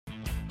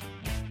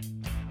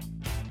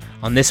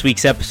On this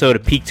week's episode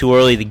of Peak Too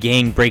Early, the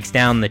gang breaks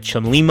down the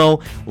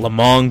Chelimo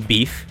Lomong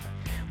beef.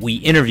 We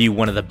interview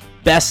one of the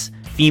best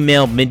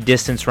female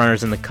mid-distance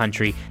runners in the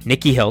country,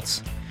 Nikki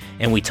Hiltz,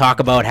 and we talk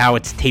about how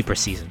it's taper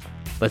season.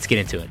 Let's get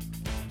into it.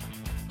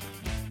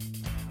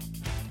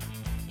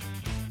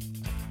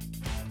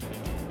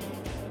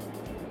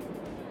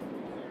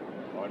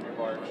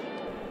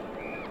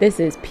 This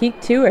is Peak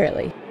Too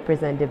Early,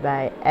 presented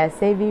by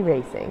SAV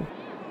Racing,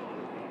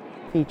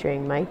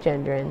 featuring Mike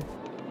Gendron,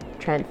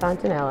 Trent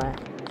Fontanella,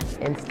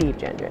 and Steve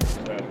Gendron.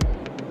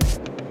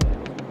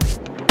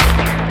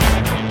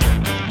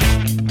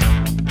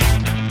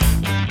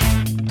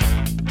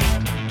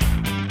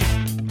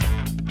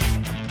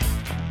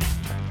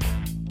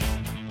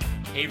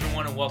 Hey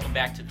everyone, and welcome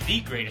back to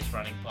the greatest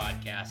running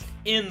podcast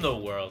in the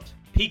world,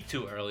 Peak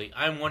Too Early.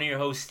 I'm one of your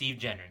hosts, Steve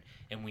Gendron,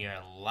 and we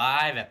are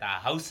live at the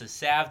House of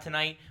Sav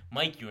tonight.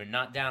 Mike, you are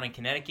not down in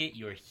Connecticut.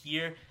 You are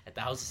here at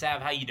the House of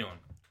Sav. How you doing?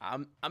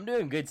 I'm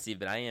doing good, Steve,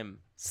 but I am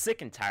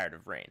sick and tired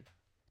of rain.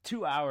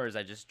 2 hours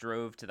I just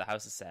drove to the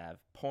House of Sav,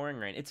 pouring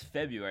rain. It's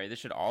February. This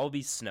should all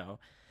be snow.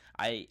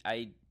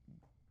 I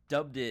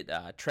dubbed it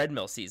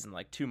treadmill season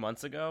like 2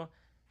 months ago,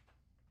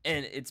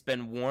 and it's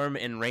been warm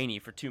and rainy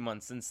for 2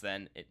 months since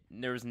then.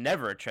 There was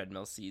never a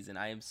treadmill season.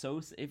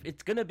 If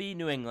it's going to be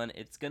New England,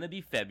 it's going to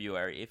be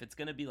February. If it's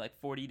going to be like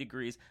 40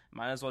 degrees,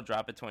 might as well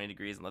drop it 20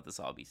 degrees and let this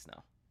all be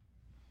snow.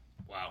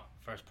 Wow,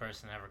 first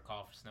person to ever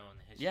call for snow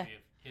in the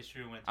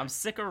history of winter. I'm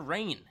sick of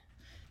rain.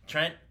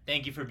 Trent,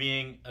 thank you for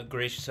being a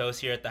gracious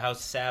host here at the House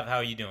of Sav. How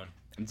are you doing?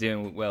 I'm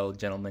doing well,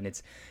 gentlemen.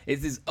 It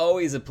is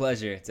always a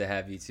pleasure to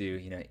have you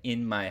two,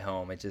 in my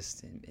home. It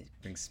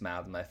brings a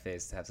smile to my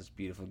face to have such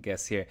beautiful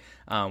guests here.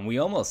 We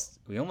almost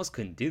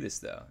couldn't do this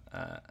though.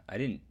 I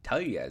didn't tell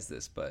you guys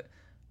this, but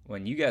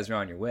when you guys were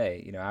on your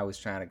way, I was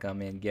trying to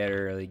come in, get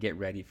early, get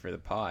ready for the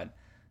pod.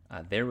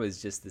 There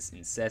was just this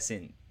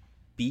incessant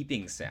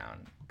beeping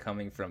sound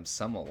coming from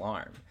some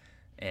alarm.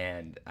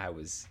 And I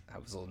was a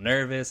little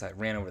nervous. I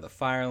ran over the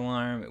fire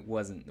alarm. It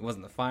wasn't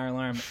the fire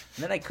alarm.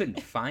 And then I couldn't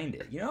find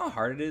it. You know how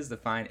hard it is to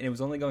find? And it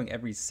was only going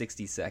every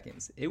 60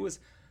 seconds. It was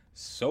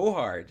so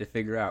hard to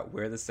figure out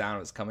where the sound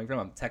was coming from.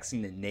 I'm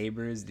texting the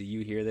neighbors. Do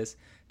you hear this?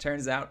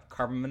 Turns out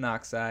carbon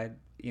monoxide,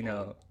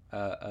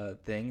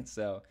 thing.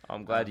 So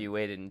I'm glad you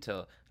waited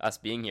until us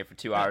being here for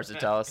 2 hours to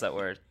tell us that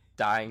we're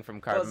dying from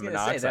carbon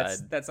monoxide.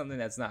 Say, that's something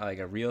that's not like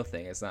a real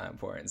thing. It's not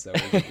important. So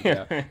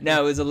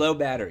no, it was a low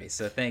battery.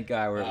 So thank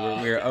God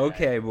we're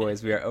okay,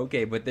 boys. We are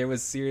okay. But there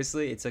was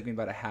seriously, it took me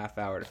about a half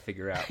hour to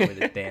figure out where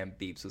the damn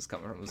beeps was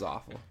coming from. It was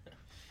awful.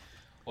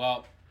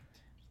 Well,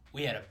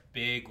 we had a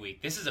big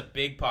week. This is a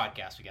big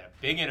podcast. We got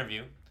a big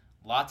interview,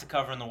 lots to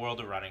cover in the world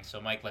of running. So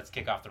Mike, let's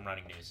kick off the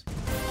running news.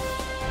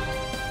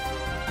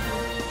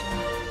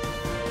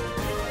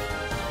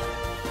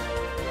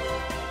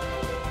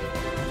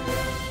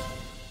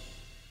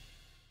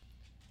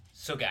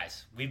 So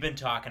guys, we've been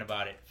talking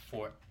about it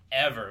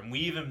forever, and we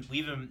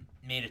even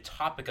made a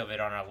topic of it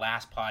on our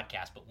last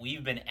podcast, but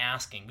we've been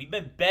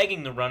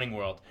begging the running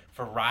world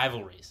for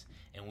rivalries,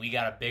 and we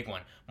got a big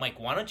one. Mike,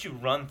 why don't you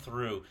run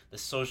through the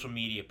social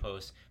media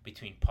posts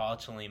between Paul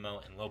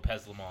Chelimo and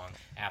Lopez Lomong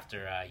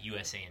after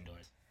USA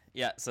Indoors?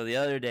 Yeah, so the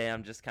other day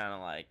I'm just kind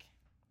of like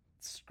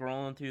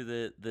scrolling through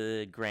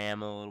the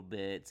gram a little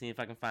bit, seeing if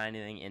I can find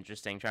anything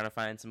interesting, trying to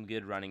find some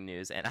good running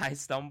news, and I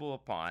stumble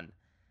upon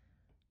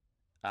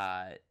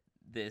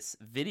this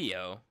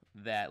video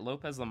that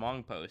Lopez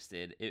Lomong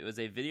posted. It was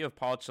a video of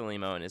Paul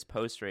Chelimo in his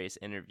post-race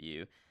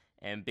interview,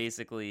 and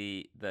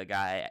basically the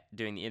guy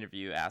doing the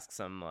interview asks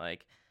him,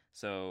 like,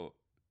 so,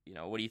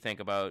 what do you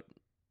think about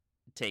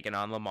taking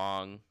on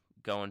Lomong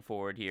going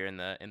forward here in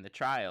the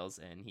trials?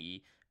 And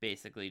he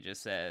basically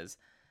just says,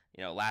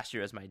 last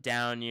year was my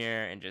down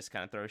year, and just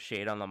kind of throws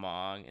shade on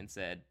Lomong and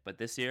said, but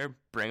this year,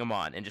 bring him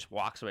on, and just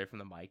walks away from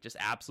the mic. Just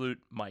absolute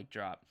mic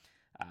drop.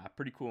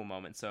 Pretty cool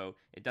moment. So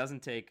it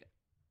doesn't take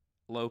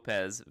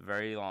Lopez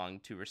very long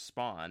to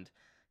respond.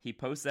 He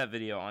posts that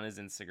video on his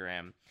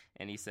Instagram,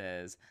 and he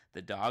says,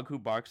 the dog who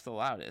barks the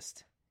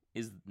loudest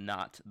is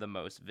not the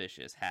most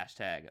vicious.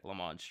 Hashtag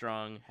Lamont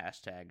Strong,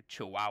 hashtag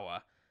Chihuahua,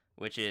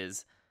 which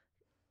is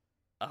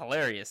a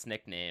hilarious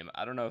nickname.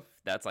 I don't know if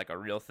that's like a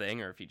real thing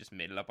or if he just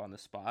made it up on the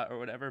spot or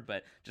whatever,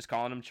 but just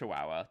calling him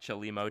Chihuahua,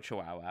 Chelimo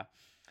Chihuahua.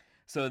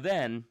 So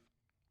then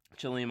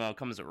Chelimo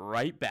comes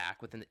right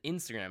back with an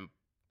Instagram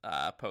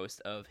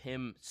post of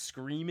him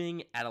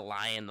screaming at a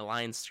lion, the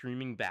lion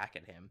screaming back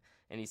at him,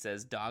 and he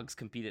says, dogs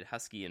compete at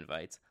Husky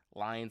invites,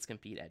 lions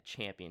compete at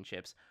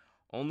championships,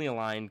 only a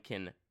lion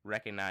can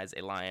recognize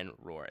a lion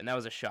roar. And that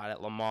was a shot at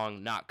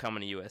Lomong not coming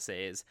to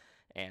USA's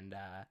and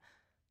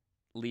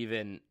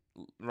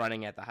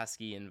running at the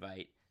Husky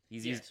invite.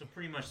 So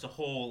pretty much the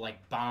whole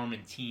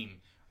Bowerman team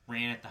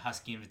ran at the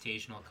Husky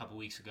Invitational a couple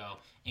weeks ago,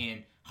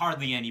 and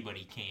hardly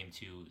anybody came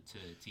to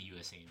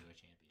USA Indoor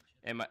Championship.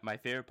 And my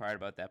favorite part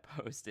about that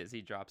post is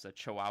he drops a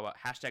Chihuahua,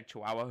 hashtag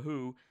Chihuahua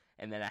who,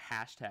 and then a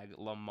hashtag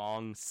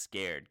Lomong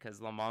scared, because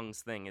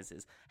Lomong's thing is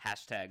his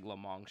hashtag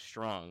Lomong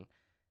strong.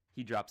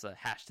 He drops a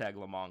hashtag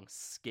Lomong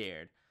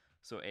scared.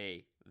 So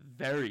a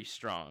very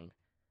strong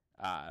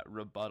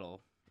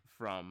rebuttal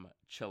from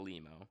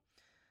Chelimo.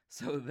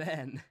 So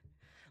then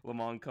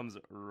Lomong comes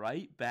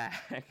right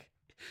back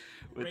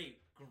with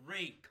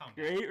Great comeback.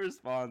 great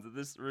response to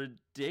this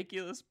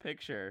ridiculous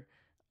picture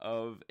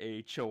of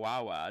a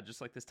chihuahua, just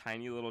like this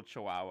tiny little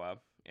chihuahua,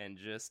 and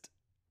just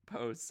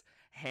posts,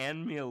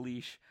 "Hand me a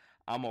leash,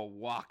 I'ma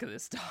walk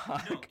this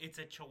dog." No, it's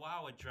a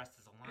chihuahua dressed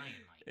as a lion,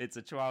 Mike. It's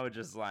a chihuahua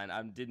just line.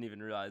 I didn't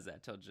even realize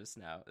that till just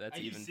now. That's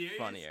Are you even serious?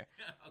 funnier.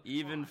 Oh,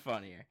 Even come on.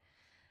 funnier.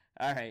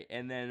 All right,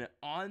 and then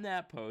on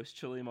that post,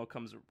 Chelimo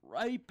comes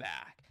right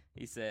back.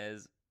 He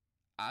says,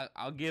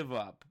 I'll give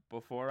up.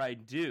 Before I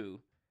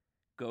do,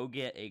 go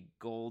get a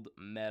gold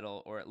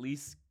medal, or at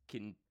least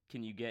can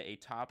you get a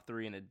top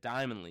 3 in a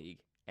Diamond League,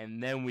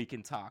 and then we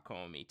can talk,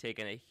 homie.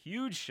 Taking a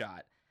huge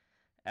shot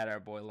at our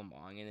boy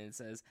Lomong, and it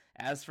says,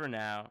 as for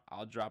now,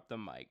 I'll drop the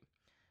mic.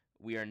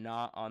 We are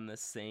not on the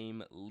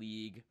same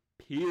league,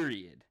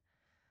 period.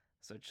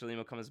 So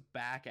Chelimo comes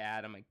back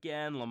at him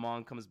again.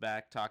 Lomong comes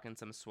back talking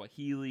some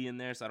Swahili in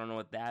there, so I don't know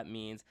what that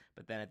means.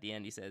 But then at the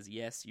end he says,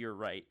 yes, you're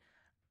right.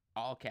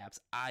 All caps,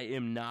 I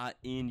am not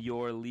in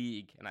your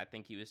league. And I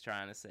think he was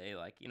trying to say,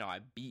 like, I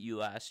beat you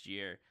last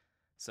year.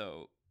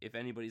 So if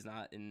anybody's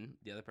not in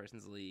the other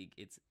person's league,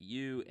 it's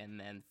you. And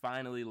then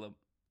finally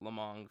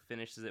Lomong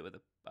finishes it with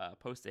a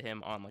post to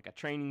him on like a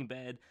training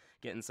bed,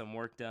 getting some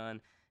work done,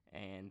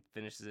 and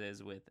finishes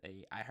it with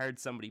I heard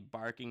somebody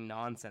barking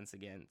nonsense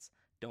against.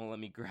 Don't let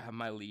me grab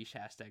my leash.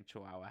 #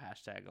 Chihuahua.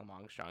 #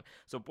 Lomong Strong.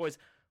 So, boys,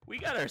 we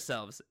got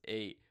ourselves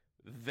a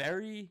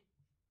very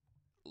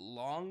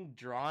long,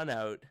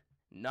 drawn-out,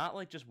 not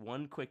like just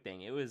one quick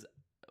thing. It was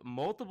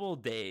multiple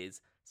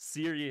days,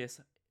 serious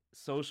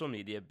social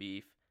media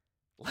beef.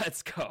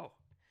 Let's go.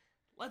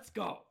 Let's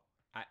go.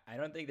 I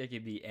don't think there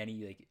could be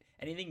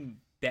anything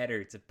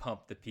better to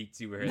pump the Peak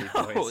Too Early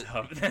boys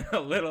up than a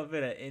little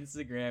bit of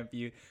Instagram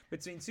feud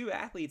between two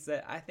athletes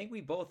that I think we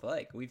both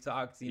like. We've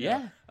talked,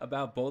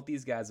 about both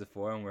these guys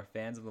before, and we're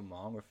fans of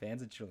Lomong, we're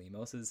fans of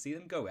Chelimo. So to see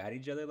them go at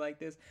each other like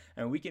this,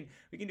 and we can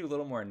do a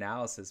little more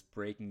analysis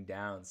breaking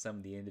down some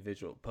of the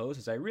individual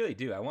posts. I really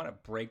do. I want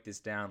to break this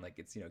down like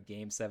it's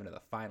Game 7 of the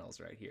finals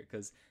right here,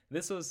 because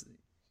this was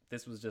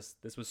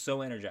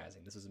so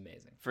energizing. This was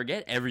amazing.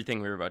 Forget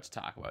everything we were about to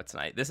talk about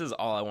tonight. This is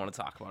all I want to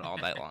talk about all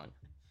night long.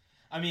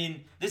 I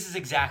mean, this is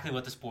exactly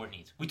what the sport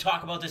needs. We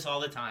talk about this all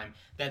the time,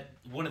 that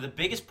one of the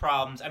biggest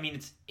problems, I mean,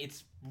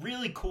 it's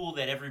really cool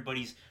that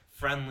everybody's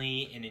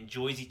friendly and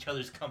enjoys each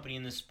other's company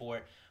in this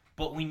sport,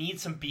 but we need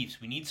some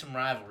beefs. We need some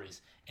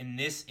rivalries. And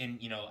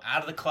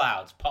out of the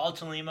clouds, Paul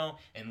Chelimo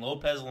and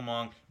Lopez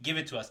Lomong, give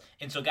it to us.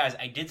 And so, guys,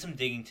 I did some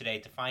digging today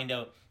to find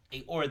out,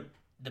 or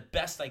the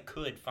best I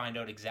could find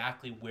out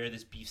exactly where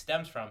this beef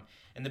stems from.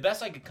 And the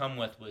best I could come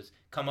up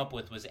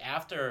with was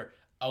after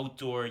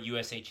Outdoor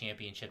USA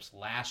Championships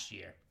last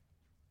year,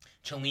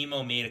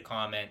 Chelimo made a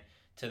comment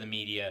to the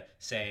media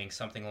saying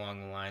something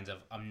along the lines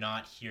of, I'm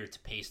not here to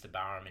pace the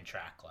Bowerman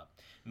Track Club,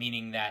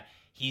 meaning that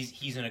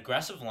he's an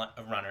aggressive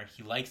runner.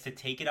 He likes to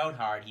take it out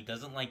hard. He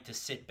doesn't like to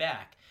sit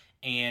back.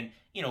 And,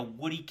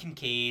 Woody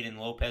Kincaid and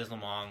Lopez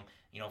Lomong,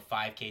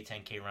 5K,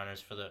 10K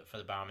runners for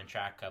the Bowerman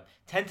Track Club,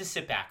 tend to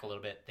sit back a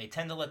little bit. They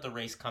tend to let the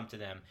race come to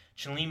them.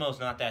 Chelimo's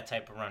not that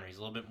type of runner. He's a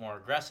little bit more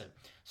aggressive.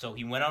 So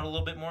he went out a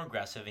little bit more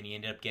aggressive, and he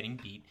ended up getting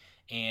beat.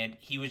 And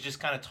he was just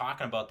kind of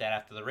talking about that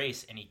after the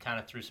race, and he kind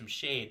of threw some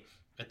shade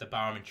at the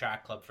Bowerman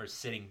Track Club for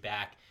sitting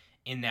back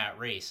in that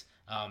race.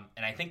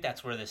 And I think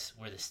that's where this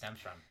stems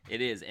from.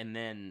 It is. And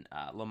then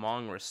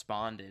Lomong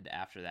responded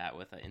after that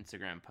with an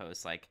Instagram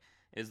post,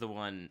 is the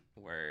one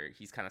where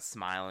he's kind of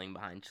smiling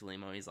behind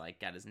Chelimo. He's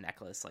got his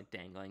necklace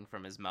dangling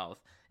from his mouth,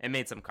 and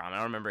made some comment. I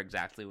don't remember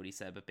exactly what he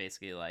said, but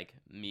basically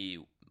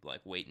me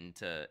waiting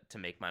to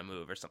make my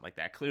move or something like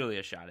that. Clearly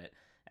a shot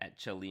at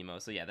Chelimo.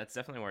 So yeah, that's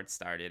definitely where it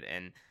started.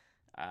 And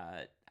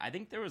I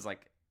think there was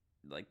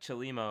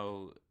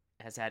Chelimo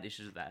has had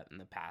issues with that in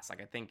the past.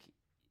 I think,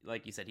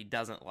 like you said, he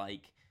doesn't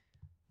like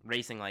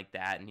racing like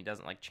that, and he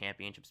doesn't like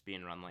championships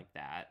being run like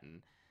that.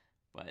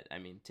 But, I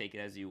mean, take it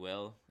as you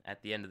will.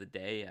 At the end of the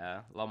day,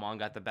 Lomong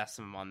got the best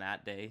of him on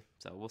that day,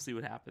 so we'll see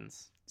what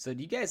happens. So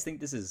do you guys think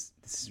this is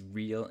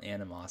real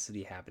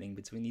animosity happening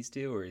between these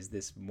two, or is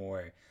this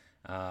more,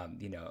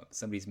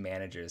 somebody's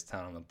manager is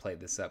telling them to play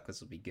this up because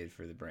it'll be good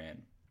for the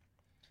brand?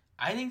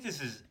 I think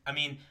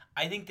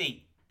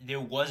there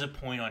was a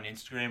point on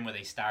Instagram where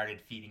they started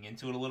feeding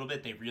into it a little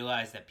bit. They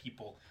realized that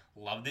people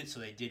loved it,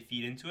 so they did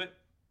feed into it.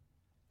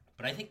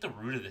 But I think the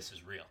root of this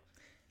is real.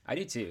 I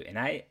do too, and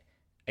I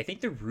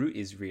think the root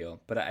is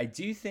real, but I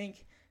do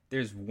think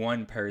there's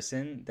one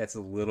person that's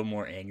a little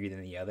more angry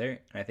than the other,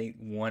 and I think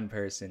one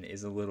person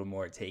is a little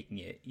more taking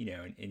it,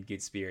 in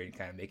good spirit and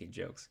kind of making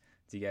jokes.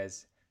 Do you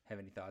guys have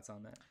any thoughts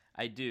on that?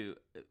 I do,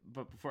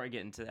 but before I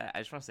get into that, I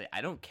just want to say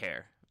I don't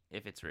care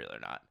if it's real or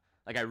not.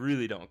 I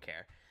really don't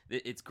care.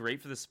 It's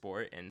great for the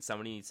sport, and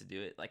somebody needs to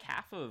do it.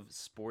 Half of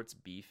sports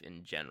beef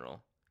in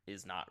general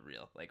is not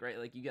real. Right?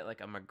 You get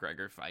a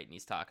McGregor fight, and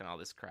he's talking all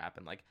this crap,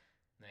 and And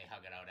they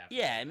hug it out after.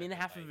 Yeah, I mean,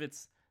 half of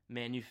it's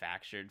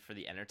manufactured for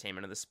the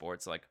entertainment of the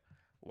sports.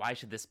 Why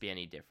should this be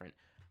any different?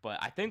 But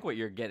I think what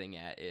you're getting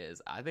at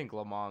is I think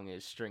Lomong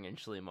is stringing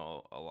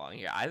Chelimo along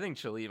here. I think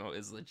Chelimo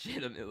is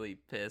legitimately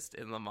pissed,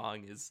 and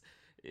Lomong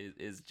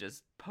is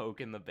just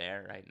poking the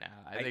bear right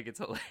now. I think it's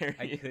hilarious.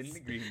 I couldn't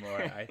agree more.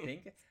 I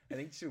think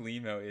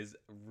Chelimo is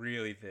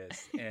really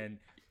pissed, and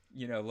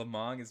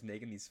Lomong is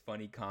making these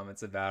funny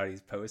comments about it.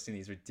 He's posting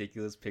these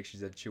ridiculous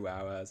pictures of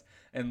chihuahuas,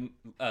 and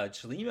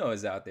Chelimo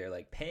is out there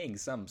like paying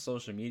some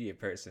social media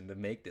person to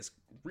make this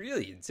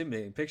really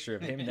intimidating picture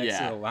of him next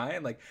to the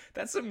lion. Like,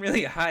 that's some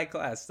really high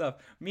class stuff.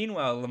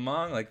 Meanwhile,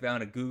 Lomong like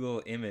found a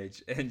Google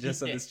image and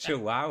just of this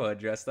chihuahua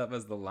dressed up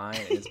as the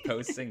lion and is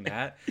posting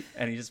that,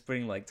 and he's just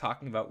putting like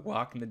talking about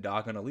walking the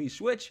dog on a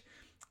leash. Which,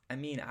 I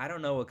mean, I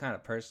don't know what kind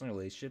of personal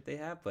relationship they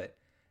have, but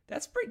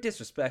that's pretty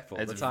disrespectful.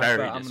 It's to talk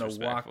very about, I'm going to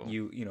walk disrespectful.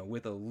 you,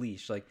 with a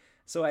leash. Like,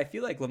 so I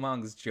feel like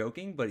Lomong's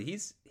joking, but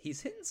he's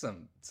hitting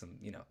some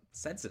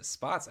sensitive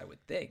spots, I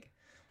would think.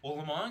 Well,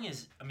 Lomong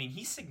is, I mean,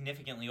 he's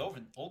significantly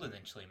older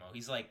than Chelimo.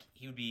 He's like,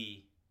 he would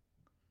be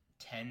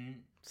 10,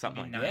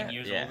 Something maybe like 9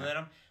 years older than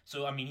him.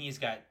 So, I mean, he's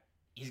got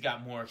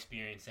more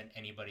experience than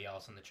anybody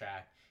else on the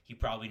track. He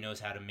probably knows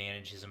how to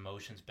manage his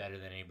emotions better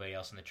than anybody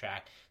else on the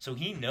track. So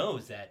he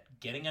knows that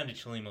getting under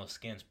Chelimo's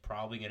skin is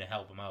probably going to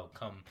help him out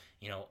come,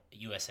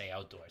 USA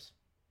Outdoors.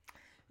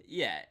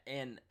 Yeah,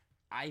 and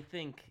I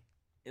think,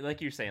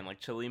 like you're saying,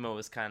 like Chelimo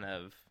was kind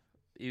of,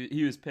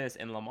 he was pissed,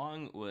 and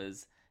Lomong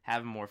was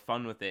having more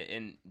fun with it.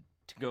 And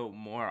to go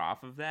more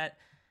off of that,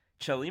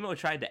 Chelimo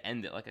tried to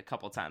end it like a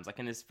couple times. Like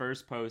in his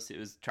first post, it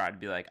was tried to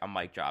be like a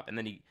mic drop, and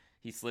then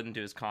he slid into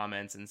his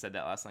comments and said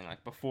that last thing,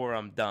 like, before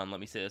I'm done, let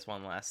me say this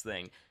one last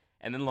thing.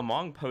 And then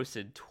Lomong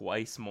posted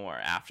twice more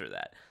after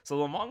that. So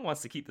Lomong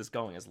wants to keep this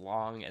going as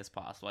long as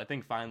possible. I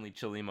think finally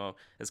Chelimo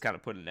has kind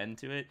of put an end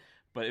to it.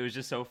 But it was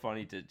just so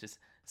funny to just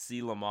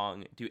see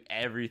Lomong do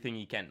everything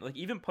he can. Like,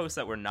 even posts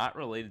that were not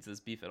related to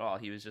this beef at all.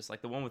 He was just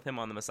like the one with him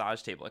on the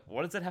massage table. Like,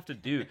 what does that have to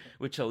do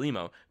with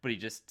Chelimo? But he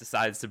just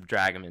decides to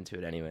drag him into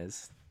it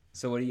anyways.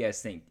 So what do you guys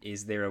think?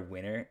 Is there a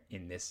winner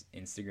in this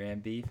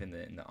Instagram beef and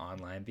in the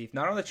online beef?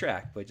 Not on the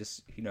track, but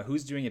just,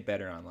 who's doing it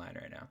better online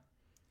right now?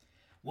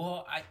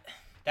 Well,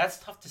 that's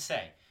tough to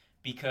say,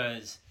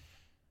 because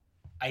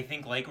I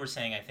think, like we're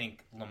saying, I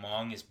think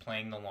Lomong is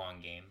playing the long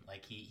game.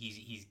 Like,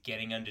 he's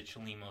getting under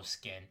Chelimo's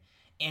skin,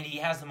 and he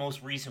has the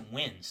most recent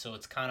wins, so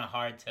it's kind of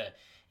hard to,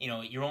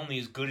 you're only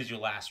as good as your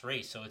last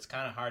race, so it's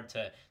kind of hard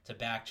to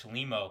back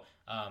Chelimo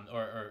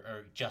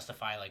or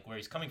justify like where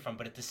he's coming from.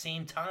 But at the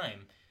same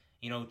time,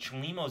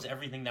 Chelimo's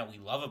everything that we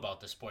love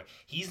about the sport.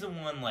 He's the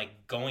one,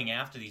 like, going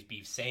after these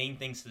beefs, saying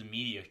things to the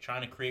media,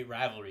 trying to create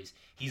rivalries.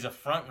 He's a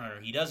front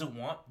runner. He doesn't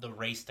want the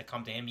race to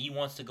come to him. He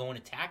wants to go and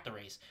attack the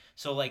race.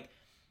 So, like,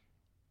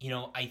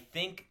 I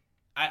think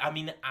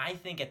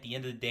at the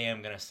end of the day,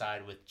 I'm going to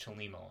side with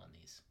Chelimo on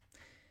these.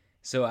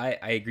 So I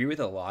agree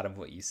with a lot of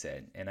what you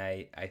said, and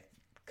I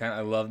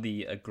love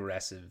the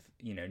aggressive,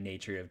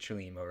 nature of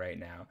Chelimo right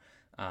now.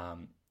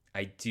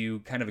 I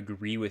do kind of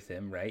agree with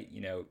him, right?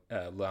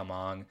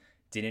 Lomong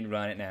didn't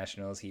run at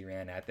Nationals. He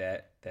ran at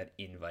that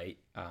invite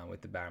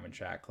with the Bowerman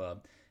Track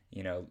Club.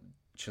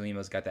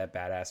 Chelimo's got that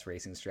badass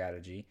racing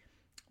strategy.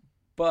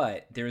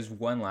 But there's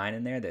one line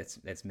in there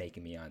that's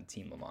making me on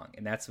Team Lomong,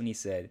 and that's when he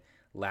said,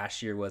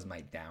 last year was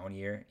my down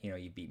year.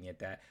 You beat me at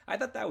that. I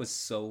thought that was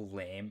so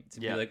lame to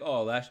be like,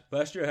 oh,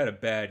 last year I had a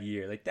bad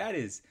year. Like, that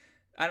is,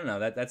 I don't know,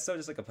 that's so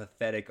just like a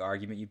pathetic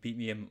argument. You beat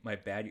me in my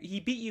bad year. He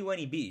beat you when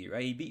he beat you,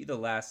 right? He beat you the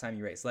last time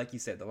you raced. Like you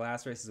said, the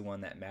last race is the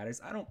one that matters.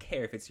 I don't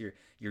care if it's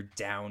your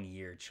down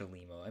year,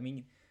 Chelimo. I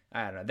mean,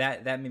 I don't know.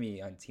 That made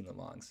me on Team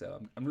Lomong,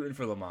 so I'm rooting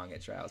for Lomong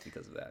at trials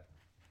because of that.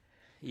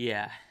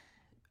 Yeah.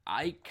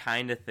 I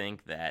kind of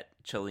think that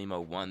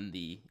Chelimo won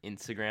the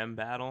Instagram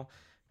battle,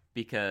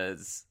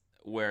 because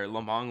where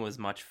Lomong was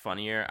much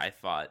funnier, I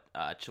thought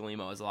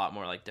Chelimo was a lot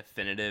more like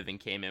definitive and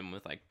came in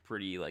with like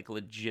pretty like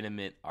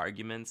legitimate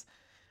arguments.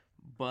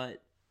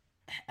 But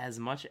as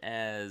much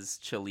as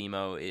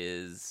Chelimo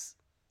is,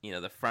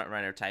 the front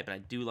runner type, and I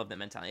do love that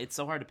mentality, it's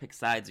so hard to pick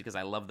sides because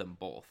I love them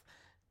both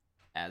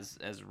as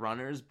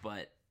runners,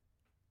 but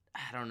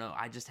I don't know,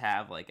 I just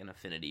have like an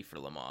affinity for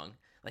Lomong.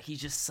 Like,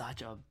 he's just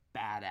such a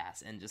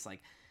badass, and just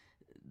like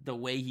the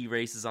way he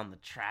races on the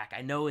track.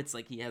 I know it's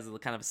like he has a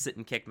kind of a sit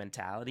and kick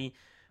mentality,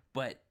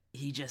 but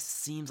he just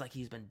seems like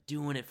he's been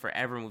doing it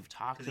forever, and we've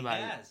talked about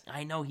it.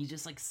 I know, he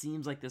just like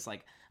seems like this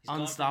like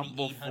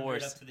unstoppable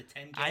force. Up to the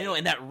 10K. I know,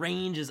 and that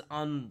range is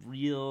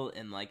unreal,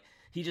 and like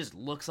he just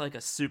looks like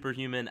a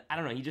superhuman. I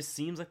don't know, he just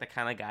seems like the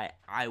kind of guy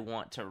I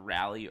want to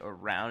rally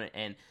around,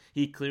 and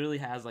he clearly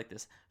has like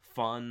this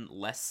fun,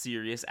 less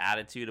serious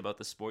attitude about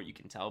the sport. You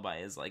can tell by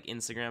his like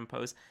Instagram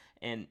posts.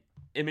 And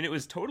I mean, it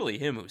was totally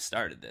him who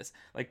started this.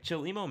 Like,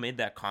 Chelimo made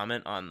that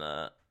comment on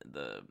the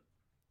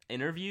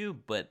interview,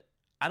 but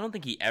I don't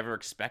think he ever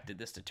expected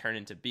this to turn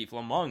into beef.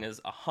 Lomong is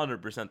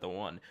 100% the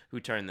one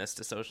who turned this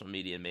to social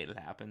media and made it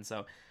happen.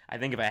 So I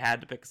think if I had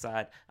to pick a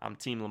side, I'm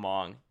Team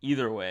Lomong.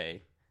 Either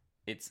way,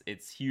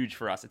 it's huge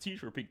for us. It's huge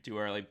for Peak Too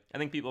Early. I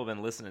think people have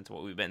been listening to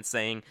what we've been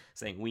saying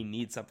we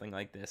need something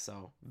like this.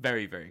 So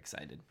very, very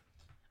excited.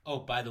 Oh,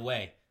 by the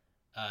way,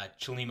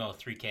 Chelimo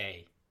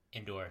 3K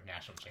indoor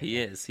national He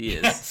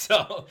champion. is.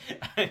 So,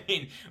 I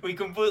mean, we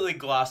completely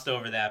glossed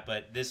over that,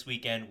 but this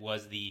weekend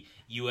was the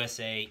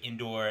USA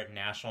Indoor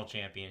National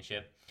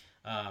Championship.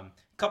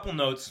 Couple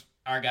notes.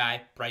 Our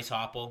guy, Bryce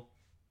Hoppel,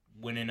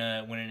 winning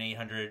an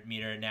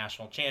 800-meter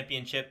national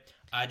championship.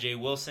 Ajay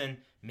Wilson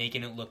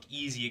making it look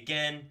easy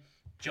again.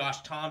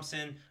 Josh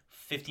Thompson,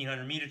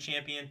 1,500-meter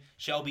champion.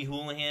 Shelby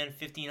Houlihan,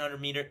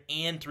 1,500-meter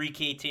and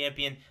 3K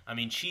champion. I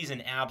mean, she's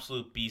an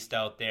absolute beast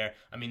out there.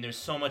 I mean, there's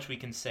so much we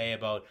can say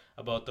about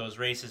those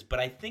races, but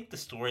I think the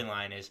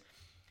storyline is,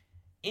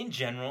 in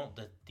general,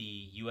 the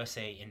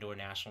USA Indoor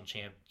National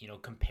Champ,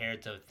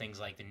 compared to things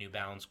like the New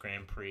Balance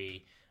Grand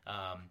Prix,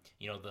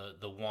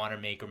 the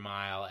Wanamaker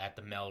Mile at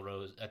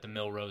the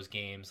Melrose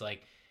Games,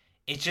 like,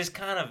 it's just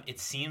it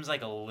seems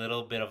like a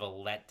little bit of a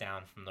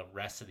letdown from the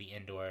rest of the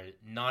indoor.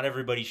 Not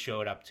everybody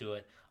showed up to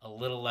it. A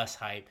little less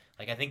hype.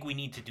 Like, I think we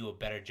need to do a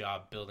better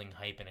job building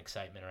hype and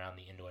excitement around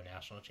the Indoor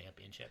National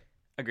Championship.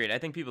 Agreed. I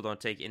think people don't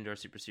take indoor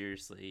super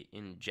seriously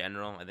in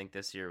general. I think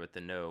this year with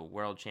the no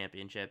World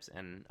Championships,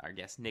 and our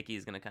guest Nikki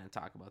is going to kind of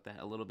talk about that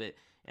a little bit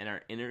in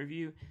our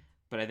interview.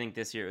 But I think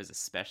this year was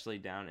especially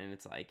down, and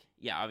it's like,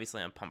 yeah,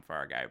 obviously I'm pumped for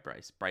our guy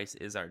Bryce. Bryce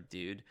is our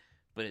dude,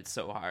 but it's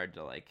so hard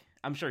to, like,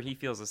 I'm sure he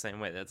feels the same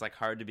way. That it's like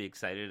hard to be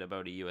excited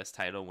about a U.S.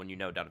 title when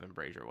Donovan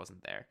Brazier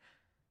wasn't there.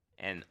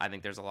 And I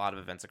think there's a lot of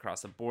events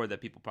across the board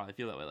that people probably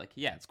feel that way. Like,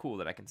 yeah, it's cool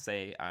that I can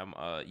say I'm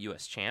a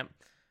U.S. champ,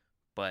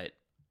 but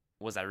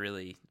was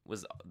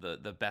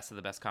the best of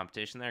the best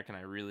competition there? Can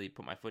I really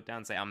put my foot down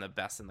and say I'm the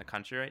best in the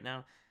country right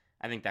now?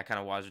 I think that kind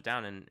of waters it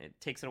down, and it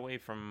takes it away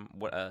from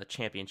what a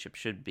championship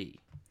should be.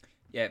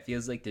 Yeah, it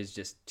feels like there's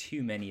just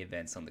too many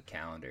events on the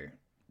calendar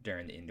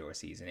during the indoor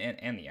season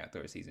and the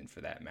outdoor season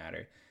for that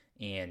matter.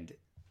 And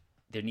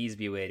there needs to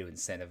be a way to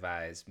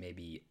incentivize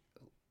maybe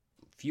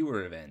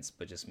fewer events,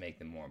 but just make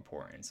them more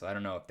important. So I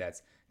don't know if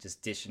that's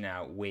just dishing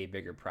out way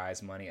bigger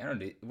prize money. I don't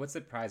know. What's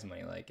the prize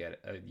money like at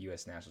a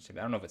U.S. national championship?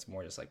 I don't know if it's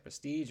more just like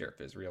prestige or if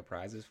there's real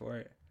prizes for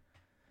it.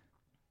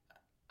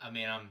 I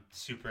mean, I'm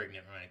super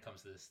ignorant when it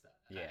comes to this stuff.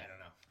 Yeah. I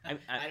don't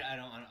know. I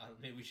don't.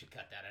 Maybe we should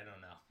cut that. I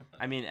don't know.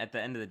 I mean, at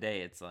the end of the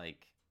day, it's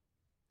like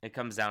it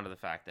comes down to the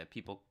fact that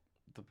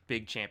the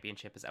big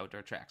championship is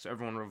outdoor track, so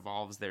everyone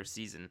revolves their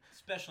season,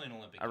 especially in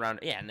Olympic around.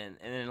 Yeah, and in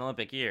an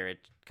Olympic year, it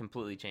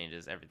completely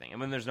changes everything. And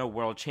when there's no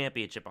World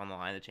Championship on the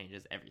line, it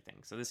changes everything.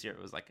 So this year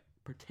it was like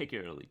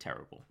particularly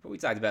terrible. But we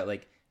talked about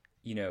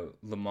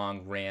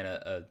Lomong ran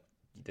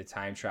the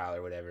time trial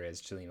or whatever,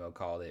 as Chelimo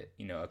called it,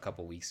 a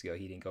couple weeks ago.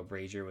 He didn't go.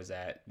 Brazier was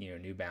at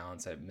New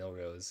Balance at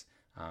Melrose,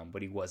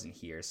 but he wasn't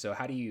here. So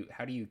how do you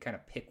kind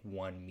of pick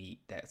one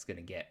meet that's going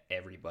to get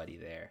everybody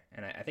there?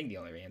 And I think the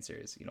only answer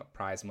is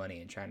prize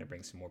money and trying to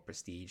bring some more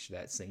prestige to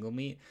that single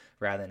meet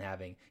rather than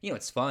having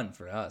it's fun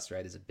for us,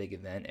 right? It's a big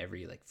event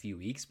every few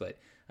weeks, but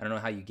I don't know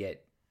how you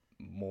get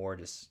more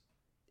just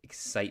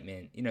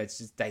excitement. It's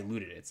just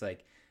diluted. It's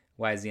like,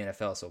 why is the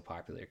NFL so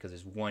popular? Because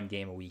there's one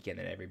game a weekend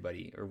that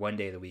everybody, or one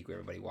day of the week where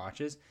everybody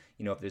watches.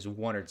 If there's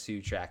one or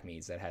two track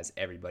meets that has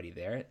everybody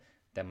there,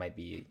 that might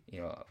be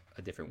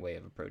a different way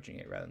of approaching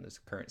it rather than this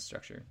current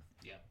structure.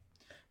 Yeah.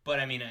 But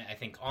I mean, I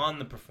think on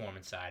the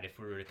performance side, if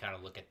we were to kind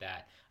of look at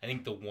that, I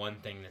think the one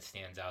thing that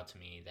stands out to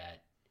me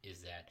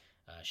is that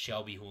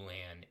Shelby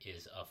Houlihan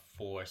is a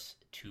force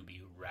to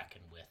be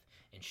reckoned with.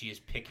 And she is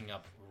picking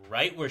up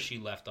right where she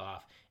left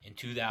off in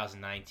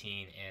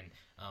 2019, and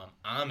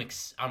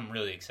I'm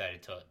really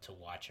excited to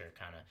watch her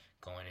kind of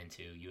going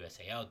into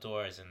USA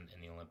Outdoors and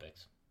the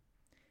Olympics.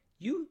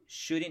 You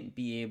shouldn't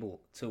be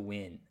able to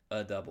win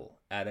a double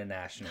at a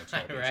national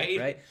championship,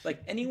 right?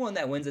 Like, anyone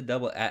that wins a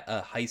double at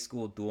a high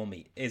school dual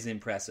meet is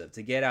impressive.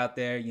 To get out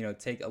there,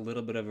 take a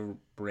little bit of a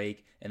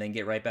break and then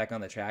get right back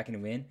on the track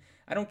and win.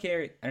 I don't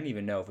care. I don't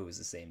even know if it was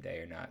the same day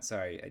or not.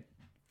 Sorry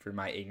for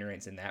my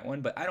ignorance in that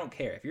one, but I don't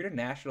care. If you're at a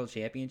national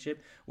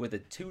championship with the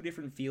two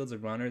different fields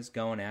of runners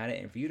going at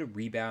it, and for you to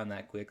rebound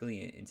that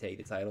quickly and take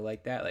the title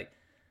like that,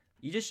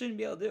 you just shouldn't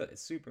be able to do it.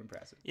 It's super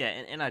impressive. Yeah,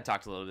 and I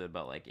talked a little bit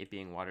about it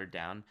being watered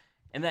down,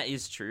 and that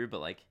is true,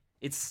 but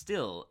it's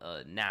still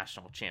a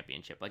national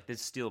championship. There's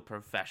still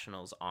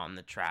professionals on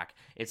the track.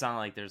 It's not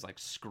like there's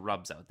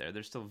scrubs out there.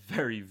 There's still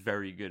very,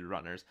 very good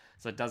runners,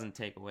 so it doesn't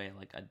take away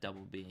a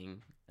double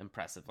being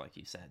impressive, like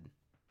you said.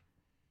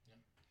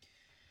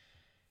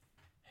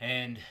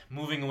 And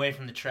moving away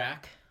from the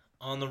track,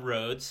 on the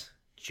roads,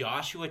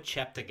 Joshua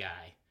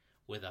Cheptegei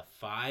with a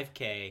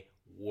 5K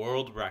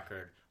world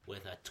record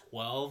with a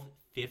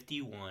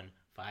 12:51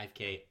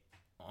 5K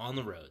on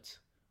the roads.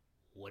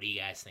 What do you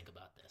guys think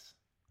about this?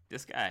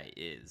 This guy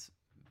is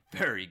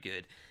very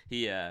good.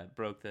 He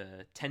broke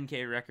the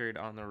 10K record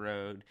on the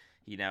road.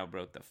 He now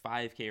broke the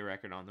 5K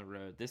record on the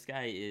road. This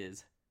guy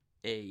is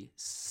a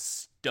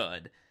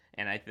stud,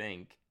 and I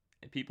think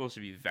people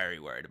should be very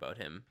worried about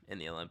him in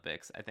the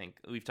Olympics. I think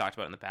we've talked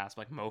about it in the past,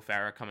 Mo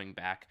Farah coming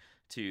back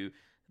to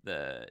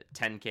the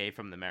 10K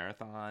from the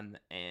marathon,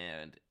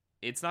 and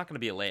it's not going to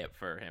be a layup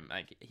for him.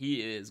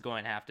 He is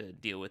going to have to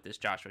deal with this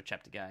Joshua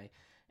Cheptegei,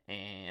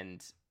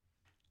 and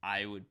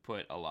I would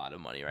put a lot of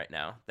money right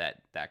now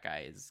that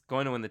guy is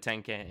going to win the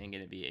 10K and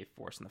going to be a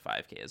force in the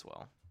 5K as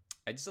well.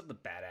 I just love the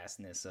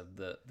badassness of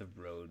the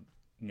road,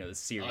 the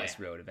serious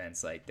road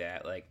events like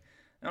that. Like,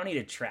 I don't need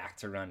a track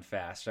to run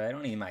fast, right? I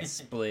don't need my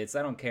splits.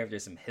 I don't care if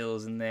there's some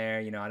hills in there.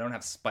 I don't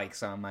have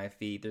spikes on my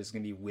feet. There's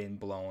going to be wind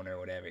blowing or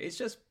whatever. It's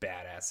just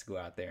badass to go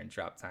out there and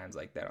drop times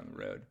like that on the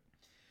road.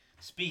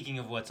 Speaking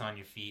of what's on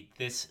your feet,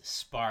 this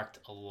sparked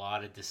a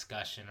lot of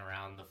discussion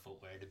around the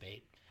footwear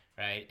debate,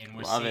 right? And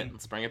we're Love it.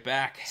 Let's bring it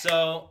back.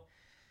 So,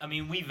 I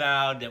mean, we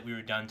vowed that we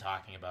were done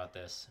talking about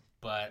this,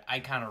 but I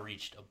kind of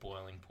reached a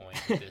boiling point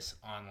with this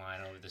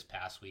online over this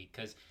past week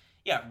because,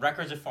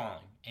 records are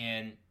falling.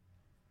 And,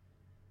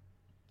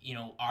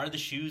 are the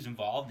shoes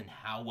involved in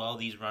how well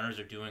these runners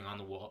are doing on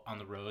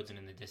the roads and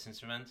in the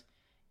distance events?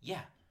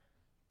 Yeah,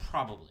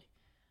 probably.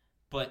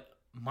 But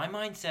my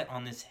mindset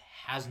on this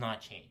has not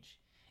changed.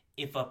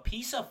 If a thin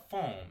piece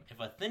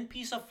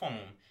of foam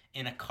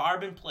in a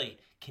carbon plate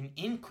can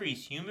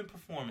increase human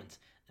performance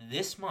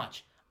this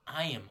much,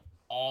 I am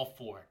all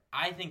for it.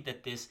 I think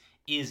that this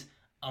is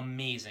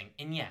amazing.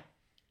 And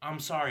I'm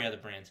sorry, other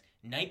brands.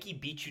 Nike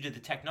beat you to the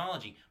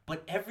technology,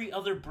 but every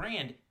other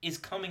brand is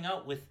coming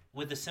out with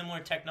a similar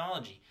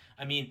technology.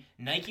 I mean,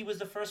 Nike was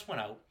the first one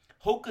out.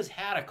 Hoka's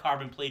had a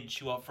carbon-plated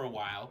shoe out for a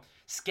while.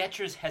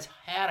 Skechers has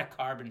had a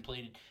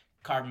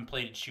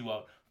carbon-plated shoe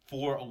out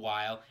for a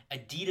while.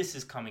 Adidas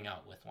is coming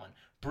out with one.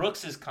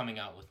 Brooks is coming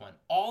out with one.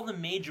 All the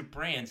major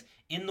brands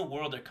in the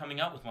world are coming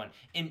out with one.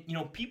 And,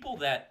 people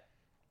that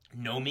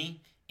know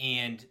me,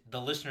 and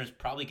the listeners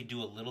probably could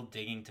do a little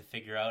digging to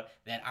figure out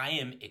that I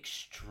am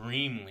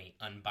extremely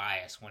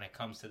unbiased when it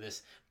comes to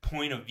this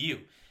point of view.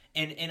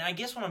 And I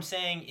guess what I'm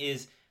saying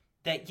is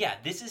that,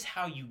 this is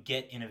how you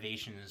get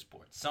innovation in the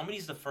sport.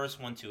 Somebody's the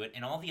first one to it,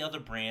 and all the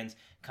other brands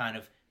kind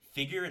of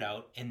figure it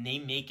out, and they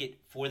make it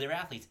for their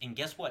athletes. And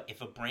guess what?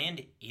 If a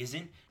brand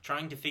isn't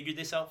trying to figure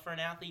this out for an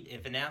athlete,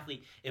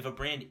 if a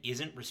brand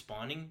isn't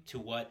responding to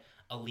what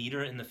a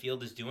leader in the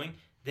field is doing,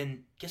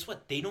 then guess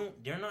what?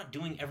 They're not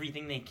doing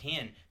everything they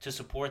can to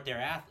support their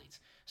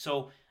athletes.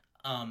 So,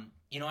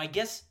 I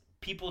guess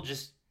people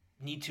just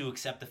need to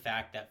accept the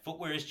fact that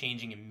footwear is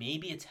changing, and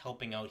maybe it's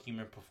helping out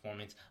human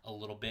performance a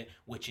little bit,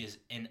 which is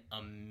an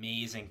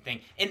amazing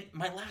thing. And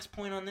my last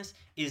point on this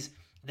is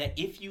that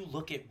if you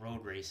look at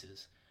road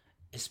races,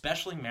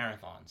 especially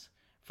marathons,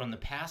 from the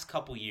past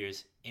couple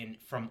years and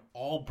from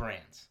all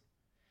brands,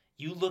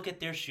 you look at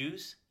their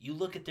shoes, you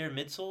look at their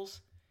midsoles,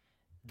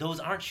 those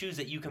aren't shoes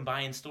that you can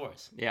buy in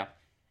stores. Yeah.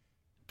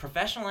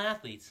 Professional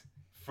athletes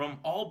from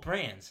all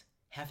brands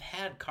have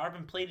had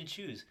carbon-plated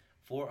shoes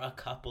for a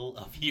couple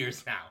of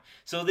years now.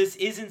 So this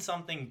isn't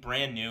something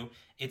brand new.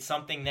 It's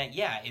something that,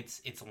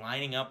 it's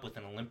lining up with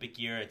an Olympic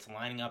year. It's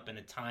lining up in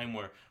a time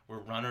where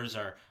runners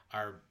are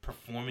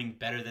performing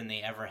better than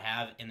they ever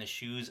have, and the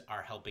shoes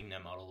are helping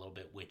them out a little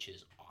bit, which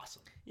is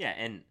awesome. Yeah,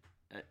 and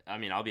I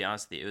mean, I'll be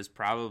honest with you, it was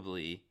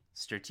probably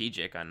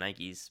strategic on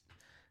Nike's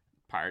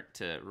part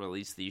to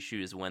release these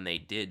shoes when they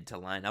did to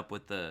line up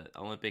with the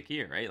Olympic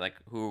year, right? Like,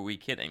 who are we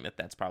kidding?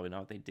 That's probably not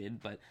what they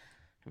did, but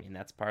I mean,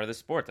 that's part of the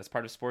sport. That's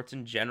part of sports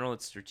in general.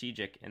 It's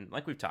strategic. And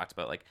like we've talked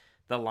about, like,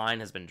 the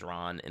line has been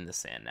drawn in the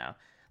sand now.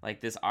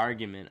 Like, this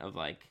argument of,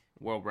 like,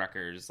 world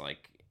records,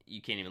 like, you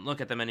can't even look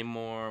at them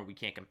anymore. We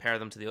can't compare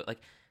them to the,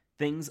 like,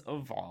 things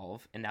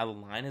evolve, and now the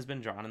line has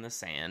been drawn in the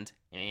sand,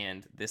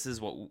 and this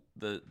is what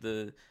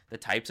the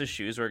types of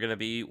shoes we're going to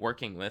be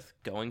working with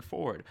going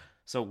forward.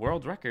 So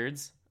world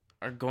records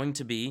are going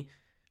to be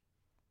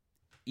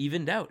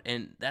evened out,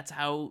 and that's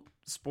how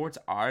sports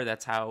are.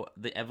 That's how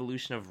the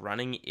evolution of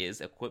running is.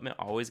 Equipment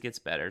always gets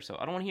better. So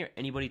I don't want to hear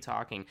anybody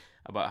talking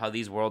about how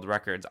these world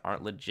records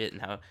aren't legit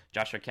and how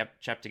Joshua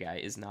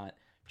Cheptegei is not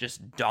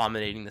just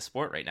dominating the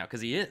sport right now,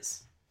 because he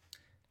is.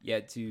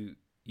 Yeah,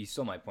 you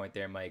stole my point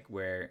there, Mike,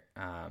 where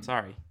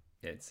sorry,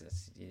 it's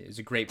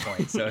a great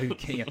point. So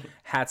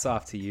hats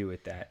off to you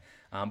with that.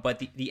 But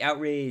the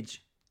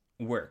outrage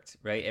worked,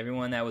 right?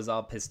 Everyone that was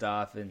all pissed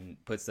off and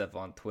put stuff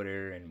on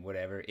Twitter and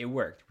whatever, it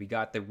worked. We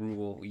got the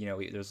rule.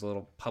 There's a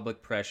little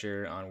public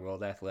pressure on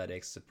World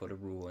Athletics to put a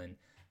rule in,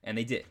 and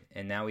they did.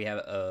 And now we have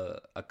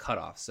a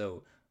cutoff.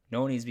 So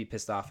no one needs to be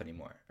pissed off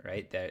anymore,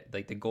 right? That,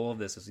 like, the goal of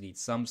this was to need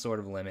some sort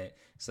of limit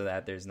so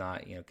that there's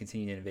not,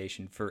 continued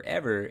innovation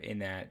forever in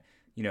that,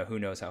 who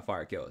knows how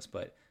far it goes.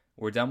 But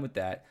we're done with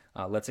that.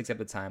 Let's accept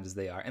the times as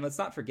they are. And let's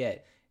not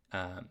forget,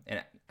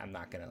 and I'm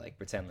not going to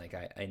pretend like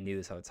I knew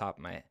this on the top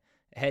of my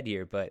head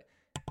here, but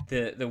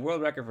the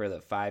world record for the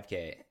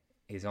 5K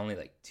is only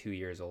 2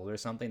 years old or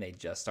something. They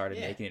just started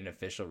making an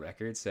official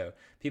record, so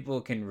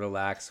people can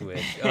relax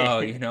with,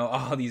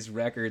 all these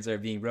records are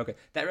being broken.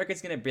 That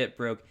record's going to get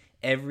broke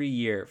every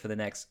year for the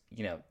next,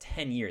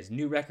 10 years.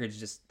 New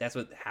records, that's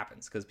what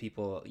happens because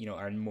people,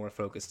 are more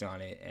focused on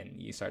it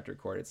and you start to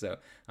record it. So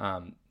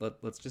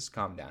let's just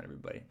calm down,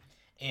 everybody.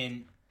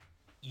 And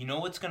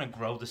what's going to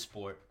grow the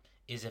sport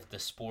is if the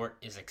sport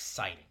is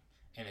exciting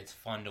and it's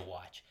fun to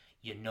watch.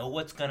 You know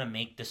what's going to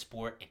make the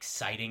sport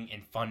exciting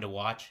and fun to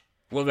watch?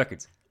 World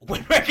records.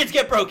 When records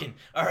get broken.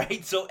 All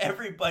right, so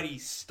everybody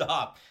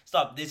stop.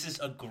 This is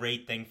a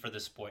great thing for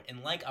the sport. And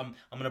I'm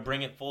going to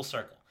bring it full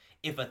circle.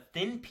 If a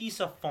thin piece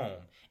of foam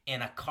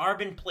and a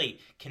carbon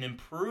plate can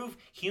improve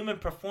human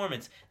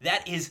performance,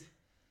 that is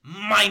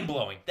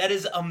mind-blowing. That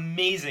is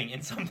amazing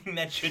and something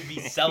that should be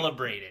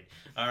celebrated.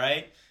 All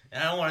right?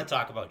 And I don't want to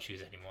talk about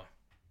shoes anymore.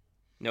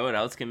 No one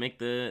else can make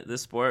the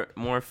sport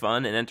more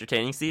fun and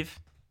entertaining, Steve?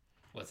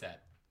 What's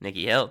that?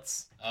 Nikki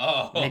Hiltz.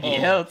 Oh. Nikki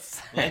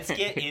Hiltz. Let's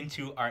get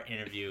into our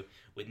interview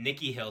with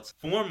Nikki Hiltz,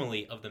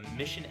 formerly of the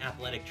Mission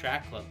Athletic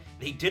Track Club.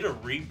 They did a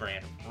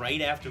rebrand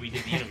right after we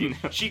did the interview.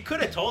 No. She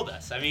could have told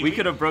us. I mean, we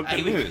could have broke the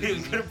news.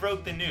 We could have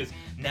broke the news.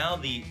 Now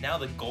the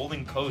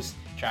Golden Coast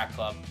Track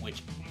Club,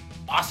 which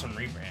awesome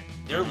rebrand.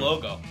 Their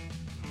logo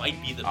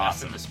might be the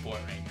best in the sport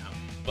right now.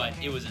 But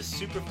it was a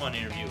super fun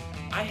interview.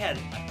 I had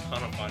a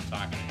ton of fun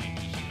talking to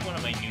Nikki. She's one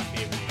of my new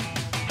favorite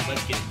interviews.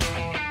 Let's get into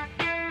it.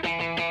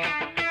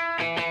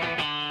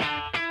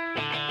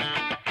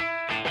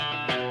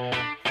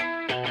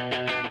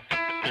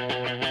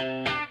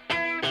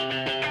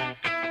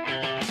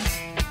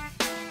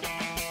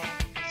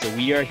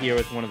 We are here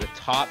with one of the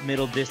top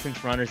middle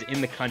distance runners in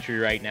the country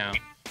right now.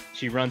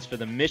 She runs for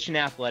the Mission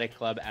Athletic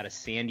Club out of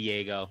San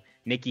Diego.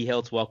 Nikki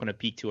Hiltz, welcome to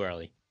Peak Too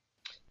Early.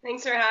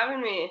 Thanks for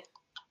having me.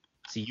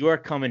 So you are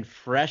coming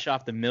fresh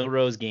off the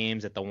Millrose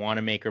Games at the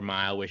Wanamaker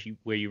Mile,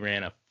 where you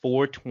ran a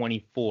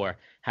 4:24.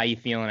 How you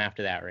feeling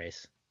after that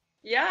race?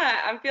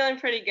 Yeah, I'm feeling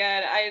pretty good.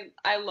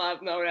 I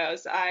love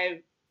Millrose.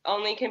 I've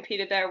only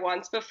competed there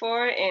once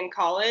before in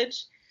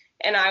college,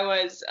 and I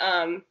was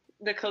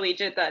the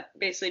collegiate that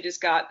basically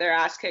just got their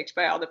ass kicked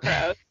by all the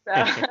pros.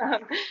 So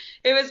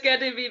it was good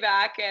to be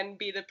back and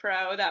be the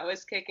pro that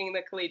was kicking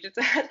the collegiates'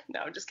 ass. No,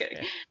 I'm just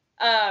kidding.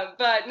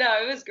 But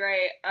no, it was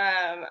great.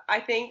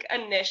 I think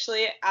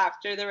initially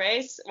after the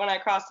race, when I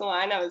crossed the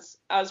line, I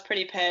was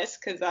pretty pissed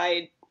because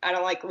I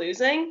don't like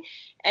losing.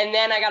 And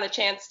then I got a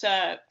chance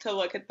to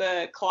look at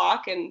the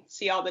clock and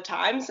see all the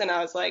times, and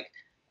I was like,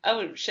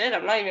 oh shit,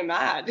 I'm not even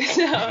mad.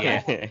 So,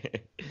 yeah,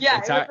 it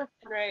was a fun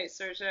race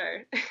for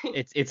sure.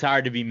 it's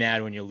hard to be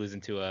mad when you're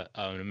losing to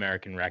an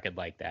American record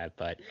like that.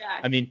 But yeah.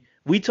 I mean,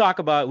 we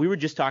were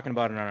just talking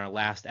about it on our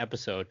last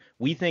episode.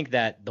 We think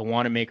that the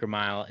Wanamaker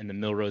Mile and the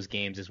Millrose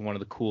Games is one of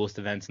the coolest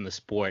events in the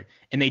sport,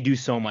 and they do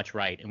so much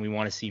right, and we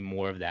want to see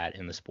more of that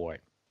in the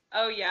sport.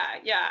 Oh yeah,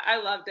 I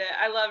loved it.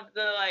 I loved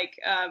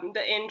the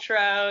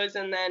intros,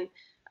 and then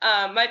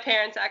my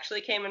parents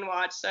actually came and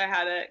watched, so I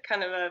had a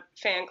kind of a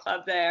fan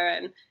club there,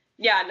 and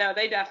yeah, no,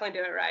 they definitely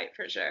do it right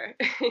for sure.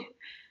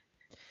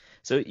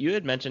 So you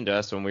had mentioned to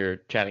us when we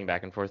were chatting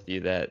back and forth with you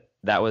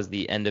that was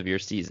the end of your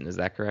season. Is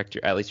that correct?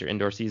 At least your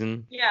indoor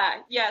season? Yeah.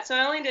 So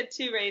I only did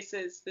 2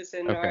 races this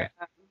indoor. Okay.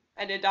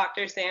 I did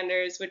Dr.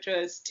 Sanders, which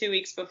was 2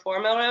 weeks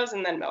before Millrose,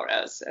 and then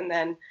Millrose, and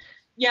then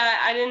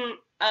I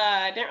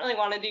didn't really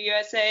want to do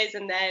USA's,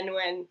 and then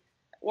when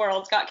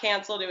Worlds got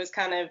canceled, it was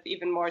kind of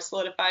even more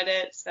solidified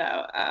it.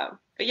 So,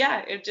 but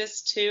yeah, it was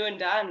just 2 and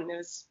done. It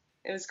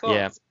was cool.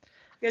 Yeah.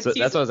 So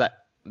that's what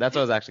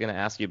I was actually going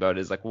to ask you about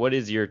is like, what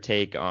is your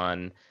take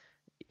on,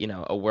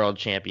 a world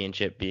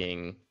championship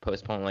being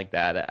postponed like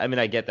that? I mean,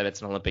 I get that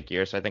it's an Olympic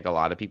year, so I think a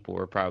lot of people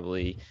were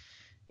probably,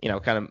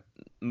 kind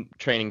of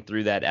training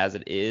through that as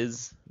it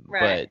is.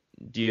 Right.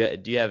 But do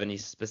you have any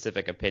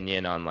specific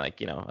opinion on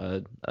like,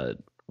 a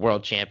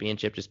world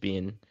championship just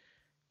being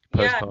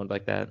postponed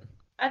like that?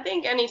 I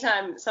think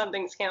anytime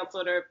something's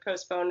canceled or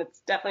postponed,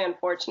 it's definitely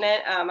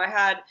unfortunate. I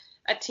had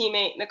a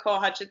teammate, Nicole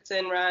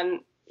Hutchinson, run.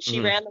 She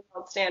ran the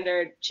world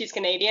standard. She's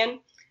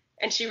Canadian.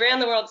 And she ran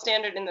the world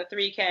standard in the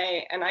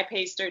 3K, and I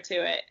paced her to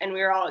it. And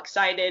we were all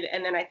excited.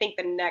 And then I think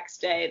the next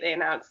day they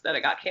announced that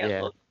it got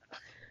canceled.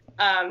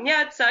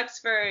 Yeah, it sucks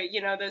for,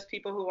 those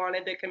people who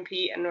wanted to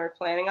compete and were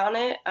planning on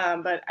it.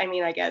 But, I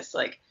mean, I guess,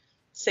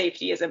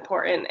 safety is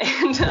important.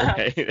 And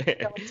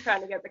no one's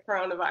trying to get the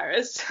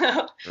coronavirus.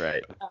 So,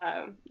 right.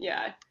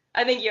 Yeah,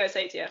 I think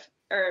USATF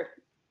or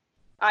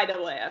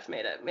IAAF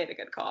made a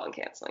good call in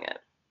canceling it.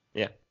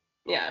 Yeah.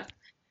 Yeah.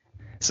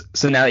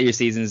 So now that your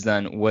season's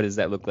done, what does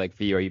that look like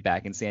for you? Are you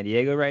back in San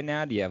Diego right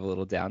now? Do you have a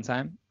little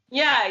downtime?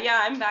 Yeah,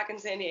 I'm back in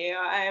San Diego.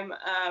 I'm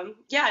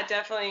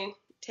definitely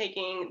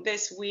taking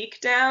this week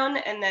down,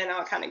 and then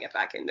I'll kind of get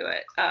back into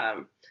it.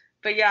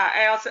 But yeah,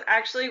 I also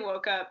actually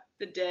woke up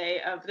the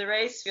day of the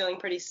race feeling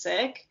pretty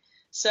sick.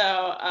 So,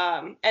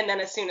 and then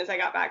as soon as I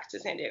got back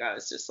to San Diego, I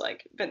was just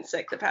been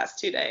sick the past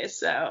 2 days.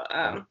 So,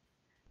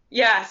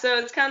 yeah, so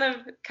it's kind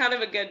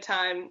of a good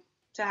time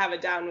to have a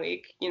down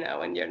week,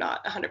 when you're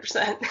not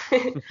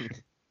 100%.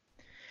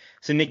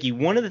 So, Nikki,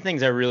 one of the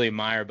things I really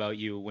admire about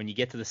you when you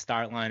get to the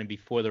start line and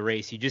before the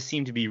race, you just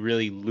seem to be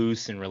really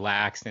loose and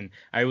relaxed. And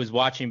I was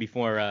watching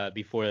before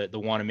the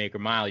Wanamaker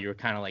Mile, you were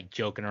kind of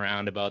joking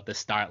around about the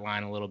start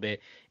line a little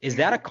bit. Is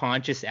that a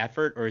conscious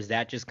effort, or is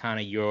that just kind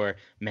of your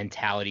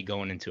mentality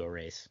going into a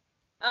race?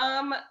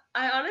 I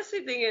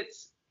honestly think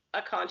it's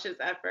a conscious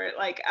effort.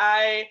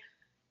 I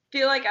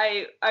feel like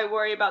I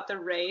worry about the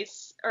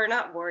race, or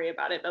not worry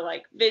about it, but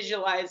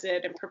visualize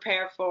it and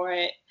prepare for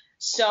it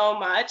so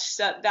much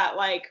so that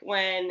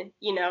when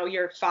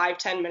you're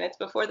 5-10 minutes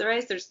before the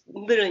race, there's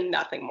literally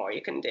nothing more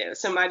you can do.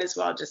 So might as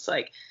well just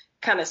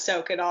kind of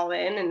soak it all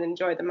in and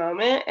enjoy the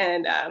moment.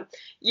 And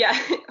yeah,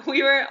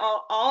 we were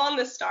all on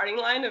the starting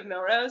line of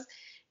Milrose,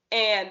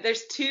 and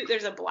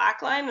there's a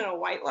black line and a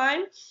white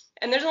line,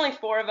 and there's only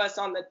 4 of us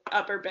on the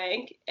upper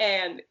bank.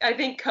 And I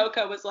think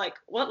Coco was like,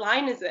 "What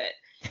line is it?"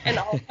 And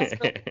all of us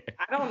were like,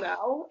 "I don't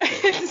know."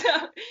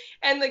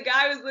 And the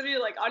guy was literally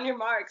like, "On your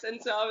marks."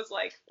 And so I was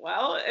like,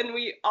 "Well," and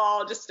we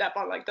all just step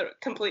on like the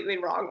completely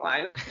wrong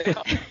line.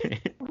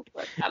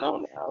 Like, I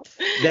don't know.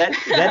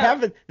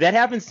 That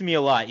happens to me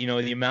a lot.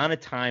 The amount of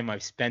time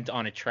I've spent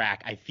on a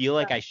track, I feel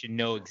like I should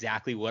know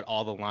exactly what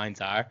all the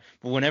lines are.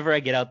 But whenever I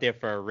get out there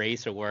for a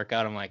race or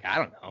workout, I'm like, I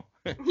don't know.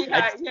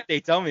 That's what they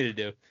tell me to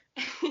do.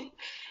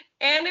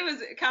 And it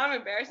was kind of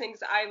embarrassing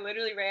because I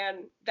literally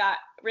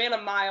ran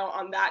a mile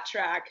on that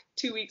track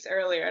 2 weeks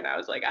earlier, and I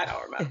was like, I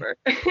don't remember.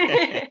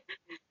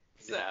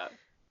 So,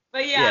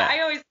 but yeah,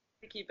 I always like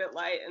to keep it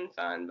light and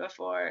fun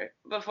before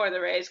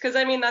the race, because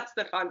I mean that's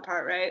the fun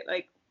part, right?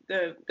 Like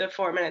the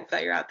 4 minutes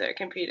that you're out there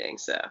competing.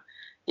 So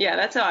yeah,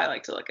 that's how I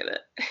like to look at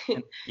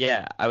it.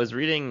 Yeah, I was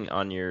reading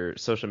on your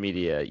social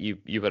media, you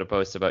put a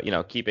post about,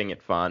 keeping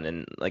it fun,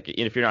 and like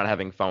if you're not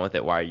having fun with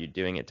it, why are you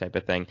doing it type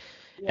of thing.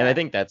 Yeah. And I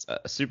think that's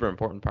a super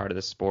important part of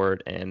the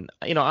sport. And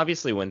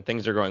obviously when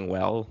things are going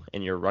well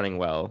and you're running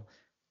well,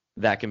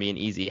 that can be an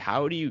easy.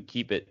 How do you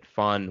keep it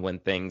fun when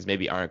things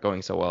maybe aren't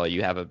going so well?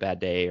 You have a bad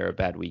day or a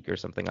bad week or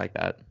something like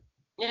that?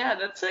 Yeah,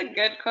 that's a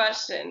good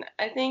question.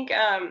 I think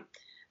I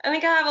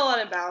have a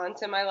lot of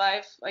balance in my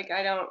life. Like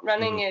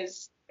running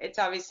is, it's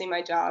obviously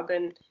my job,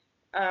 and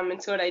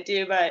it's what I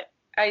do, but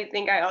I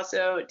think I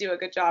also do a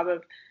good job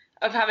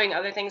of having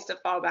other things to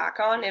fall back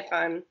on if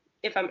I'm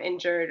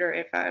injured, or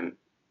if I'm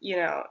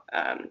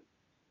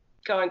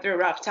going through a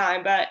rough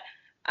time. But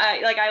I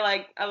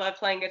love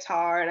playing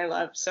guitar, and I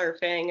love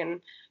surfing,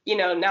 and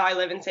now I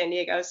live in San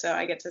Diego, so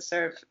I get to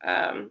surf,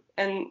 and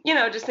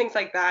just things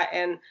like that.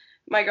 And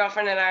my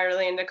girlfriend and I are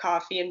really into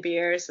coffee and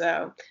beer,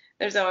 so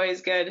there's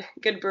always good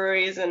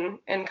breweries and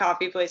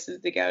coffee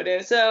places to go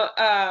to. So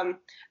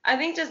I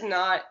think just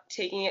not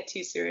taking it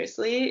too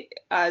seriously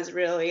has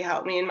really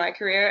helped me in my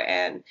career.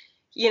 And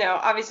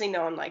obviously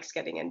no one likes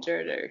getting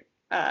injured, or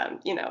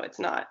it's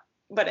not,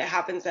 but it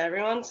happens to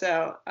everyone.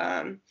 So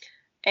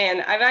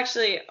and I've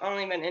actually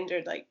only been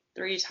injured like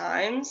 3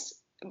 times.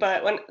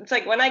 But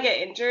when I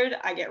get injured,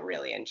 I get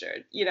really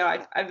injured.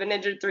 I've been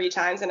injured 3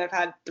 times, and I've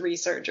had 3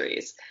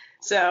 surgeries.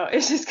 So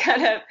it's just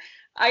kind of,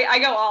 I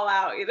go all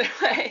out either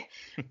way.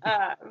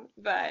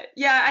 But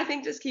yeah, I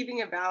think just keeping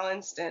it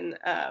balanced, and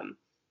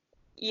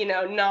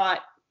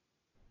not,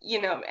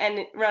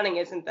 and running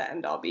isn't the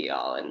end all be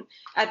all. And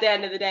at the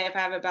end of the day, if I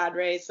have a bad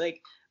race,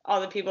 like, all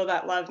the people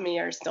that love me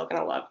are still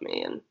gonna love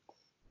me, and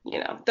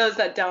those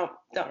that don't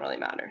really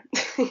matter.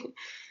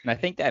 And I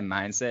think that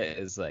mindset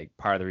is like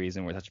part of the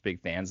reason we're such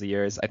big fans of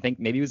yours. I think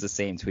maybe it was the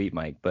same tweet,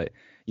 Mike, but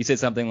you said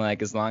something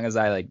like, as long as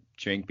I like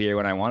drink beer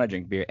when I want to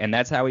drink beer. And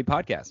that's how we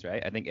podcast,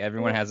 right? I think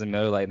everyone has a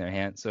Miller Lite in their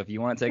hand. So if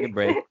you want to take a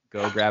break,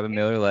 go grab a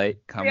Miller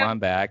Lite, come on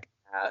back.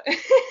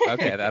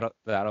 Okay,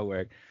 that'll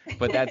work.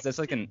 But that's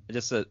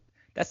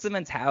that's the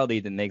mentality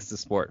that makes the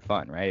sport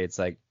fun, right? It's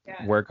like,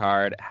 work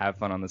hard, have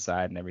fun on the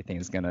side, and everything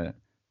is gonna.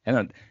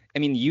 I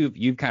mean,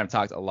 you've kind of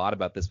talked a lot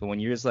about this, but when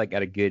you're just like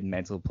at a good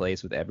mental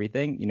place with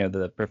everything,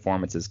 the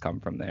performances come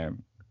from there.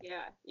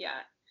 Yeah.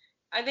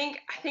 I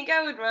think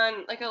I would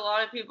run, like, a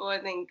lot of people I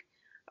think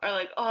are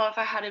like, oh, if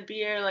I had a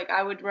beer, like,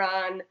 I would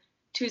run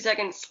 2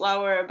 seconds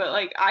slower. But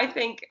like, I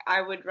think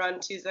I would run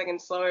 2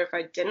 seconds slower if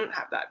I didn't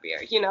have that beer.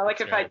 Like,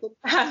 if I didn't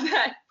have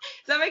that.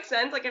 Does that make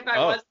sense? Like, if I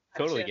was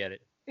totally get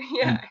it.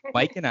 Yeah.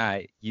 Mike and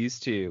I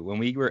used to, when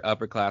we were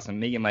upperclassmen,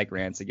 me and Mike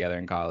ran together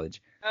in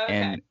college. Okay.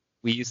 And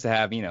we used to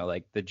have,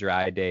 like the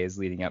dry days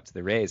leading up to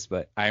the race.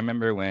 But I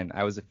remember when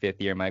I was a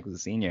 5th year, Mike was a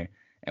senior,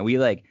 and we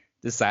like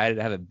decided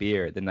to have a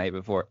beer the night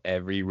before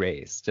every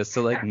race, just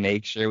to like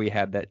make sure we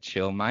had that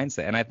chill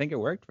mindset. And I think it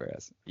worked for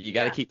us. You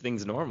got to keep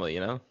things normal,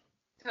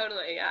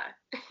 Totally,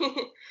 yeah.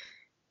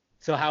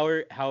 So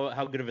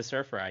how good of a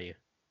surfer are you?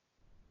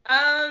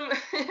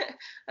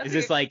 Is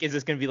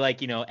this gonna be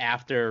like,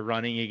 after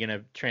running you're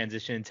gonna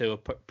transition into a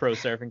pro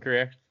surfing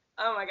career?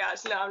 Oh my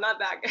gosh, no, I'm not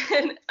that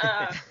good.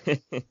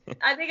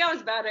 I think I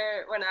was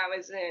better when I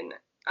was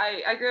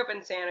I grew up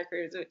in Santa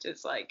Cruz, which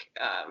is like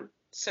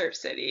Surf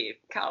City,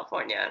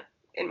 California,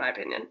 in my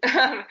opinion.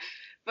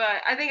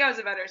 But I think I was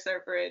a better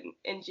surfer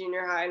in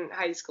junior high and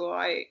high school.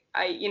 I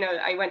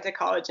went to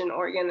college in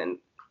Oregon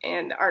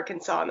and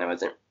Arkansas, and there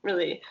wasn't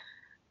really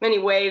many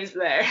waves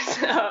there.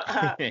 So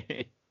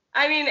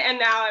I mean, and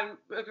now I'm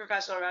a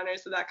professional runner,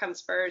 so that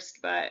comes first.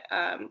 But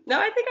no,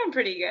 I think I'm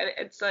pretty good.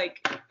 It's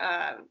like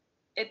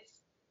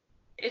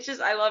it's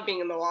just, I love being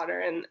in the water,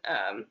 and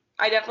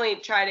I definitely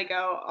try to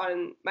go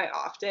on my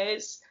off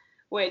days,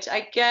 which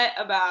I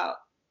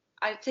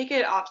take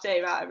an off day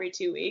about every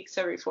 2 weeks,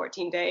 every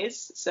 14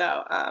 days.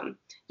 So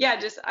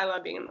I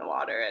love being in the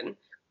water. And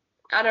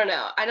I don't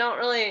know,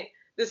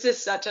 this is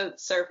such a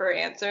surfer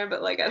answer,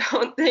 but like, I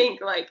don't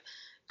think like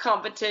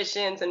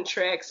competitions and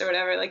tricks or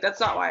whatever, like, that's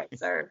not why I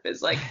surf.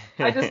 Is like,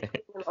 I just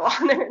in the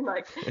water and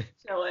like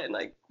chilling.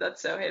 Like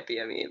that's so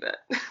hippie of me, but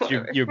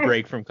whatever. Your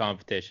break from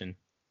competition.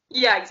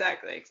 Yeah,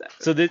 exactly.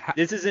 So this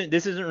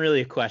isn't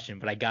really a question,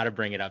 but I got to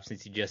bring it up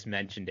since you just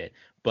mentioned it.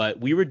 But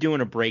we were doing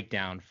a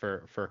breakdown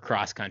for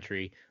cross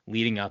country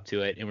leading up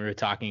to it, and we were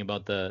talking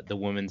about the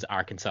women's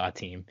Arkansas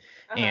team,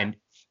 and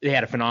they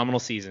had a phenomenal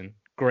season.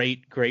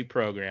 Great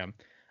program.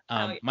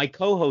 Yeah. My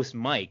co-host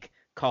Mike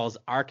calls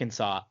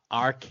Arkansas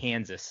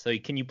Arkansas. So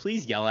can you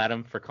please yell at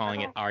him for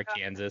calling it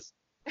Arkansas?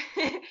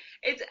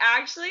 It's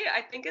actually,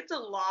 I think it's a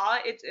law.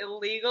 It's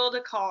illegal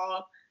to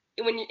call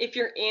if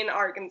you're in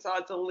Arkansas.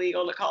 It's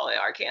illegal to call it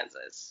Arkansas.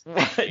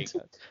 What?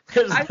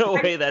 There's no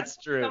way that's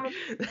true.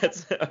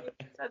 That's said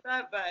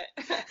that,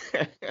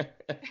 but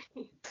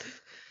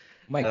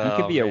Mike, you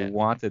could be a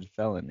wanted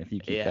felon if you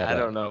keep that up. I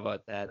don't know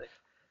about that.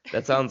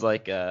 That sounds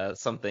like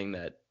something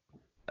that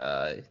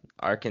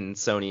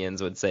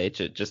Arkansonians would say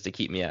just to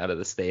keep me out of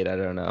the state. I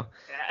don't know.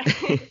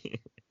 Yeah.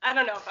 I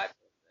don't know if I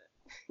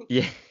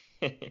Yeah.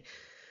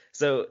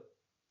 So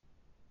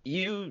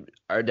you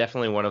are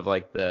definitely one of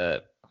like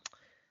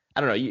I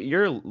don't know,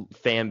 your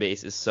fan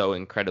base is so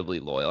incredibly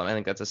loyal, and I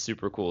think that's a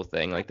super cool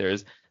thing. Like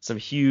there's some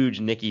huge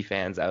Nikki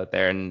fans out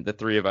there, and the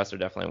three of us are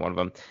definitely one of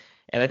them.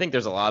 And I think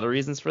there's a lot of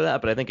reasons for that,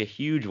 but I think a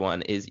huge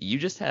one is you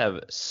just have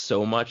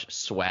so much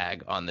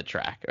swag on the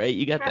track, right?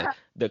 You got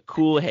the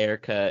cool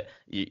haircut,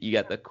 you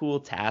got the cool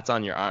tats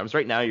on your arms.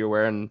 Right now you're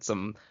wearing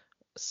some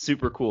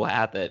super cool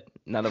hat that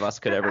none of us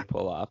could ever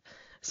pull off.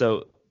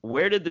 So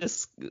where did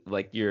this,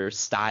 like, your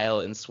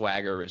style and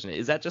swagger originate?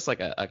 Is that just like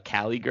a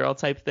Cali girl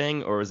type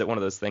thing, or is it one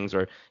of those things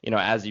where,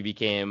 as you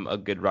became a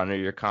good runner,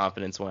 your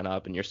confidence went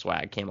up and your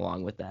swag came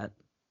along with that?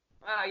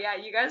 Wow, yeah,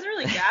 you guys are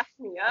really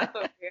gassing me up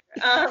over here.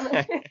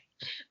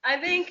 I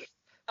think,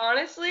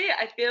 honestly,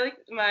 I feel like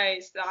my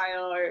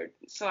style or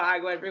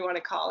swag, whatever you want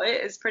to call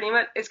it, is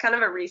it's kind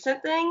of a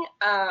recent thing.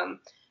 I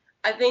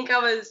think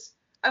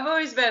I've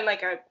always been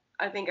like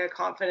a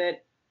confident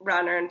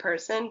runner in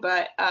person,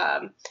 but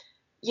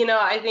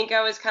I think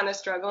I was kind of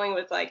struggling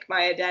with like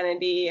my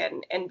identity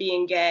and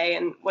being gay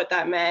and what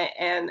that meant.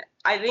 And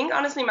I think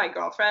honestly my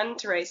girlfriend,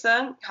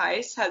 Teresa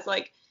Heiss, has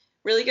like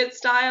really good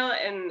style,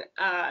 and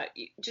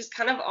just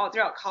kind of all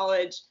throughout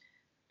college,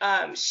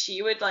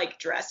 she would like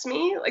dress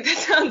me. Like that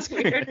sounds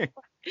weird.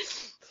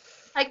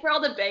 Like for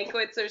all the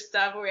banquets or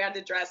stuff where we had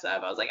to dress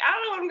up, I was like, I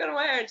don't know what I'm gonna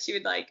wear, and she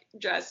would like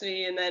dress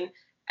me, and then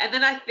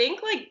I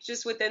think like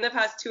just within the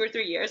past 2 or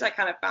 3 years, I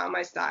kind of found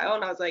my style,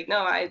 and I was like,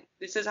 no,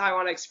 this is how I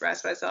want to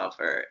express myself,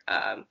 or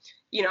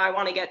I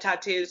want to get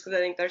tattoos because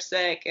I think they're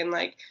sick, and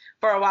like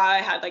for a while I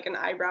had like an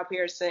eyebrow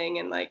piercing,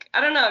 and like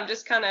I don't know, I'm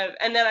just kind of,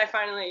 and then I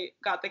finally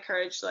got the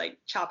courage to like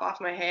chop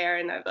off my hair,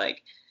 and I've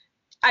like,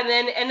 and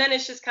then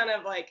it's just kind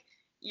of like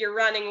you're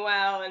running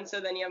well, and so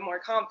then you have more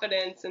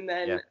confidence, and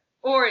then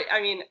or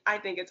I mean I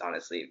think it's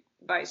honestly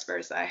vice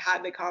versa. I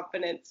had the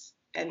confidence,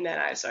 and then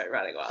I started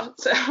running well.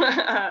 So,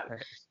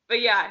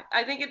 but yeah,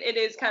 I think it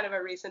is kind of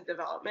a recent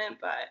development,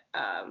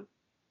 but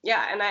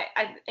yeah. And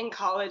I in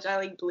college, I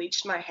like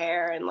bleached my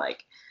hair, and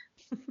like,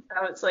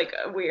 that was like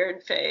a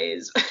weird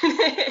phase.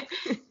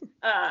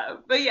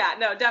 But yeah,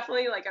 no,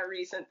 definitely like a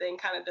recent thing,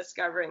 kind of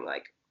discovering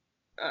like,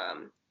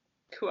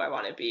 who I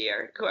want to be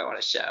or who I want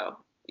to show.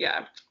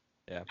 Yeah.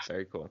 Yeah.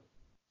 Very cool.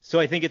 So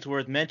I think it's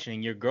worth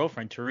mentioning your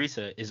girlfriend,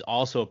 Teresa, is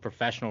also a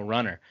professional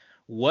runner.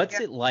 What's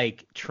it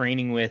like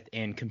training with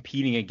and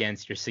competing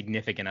against your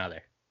significant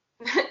other?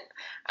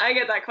 I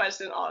get that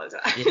question all the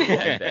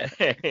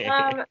time.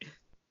 Yeah,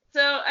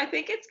 so I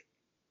think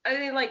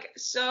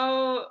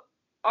so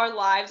our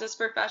lives as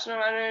professional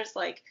runners,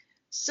 like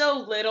so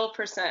little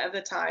percent of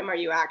the time are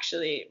you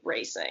actually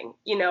racing.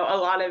 A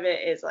lot of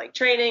it is like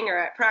training or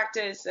at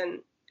practice and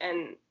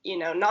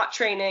not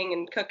training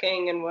and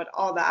cooking and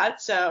all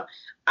that. So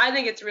I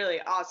think it's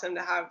really awesome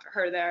to have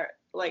her there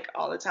like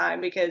all the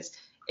time, because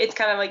it's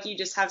kind of like you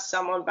just have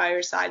someone by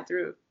your side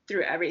through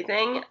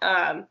everything.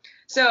 And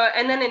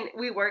then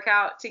we work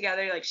out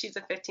together. Like she's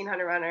a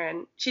 1500 runner,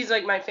 and she's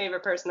like my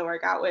favorite person to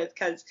work out with,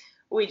 because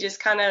we just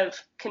kind of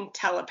can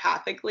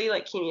telepathically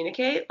like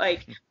communicate.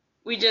 Like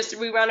we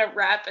run a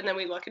rep, and then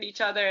we look at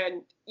each other,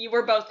 and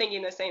we're both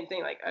thinking the same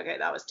thing. Like, okay,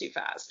 that was too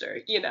fast, or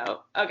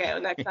okay,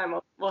 well, next time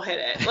we'll hit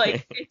it.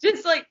 Like it's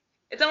just like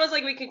it's almost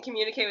like we can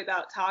communicate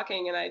without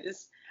talking, and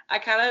I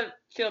kind of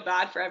feel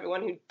bad for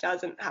everyone who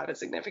doesn't have a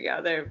significant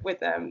other with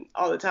them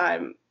all the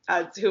time,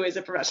 who is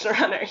a professional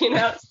runner,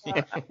 So,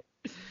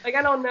 like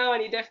I don't know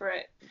any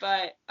different,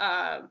 but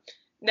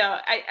no,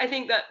 I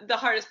think that the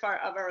hardest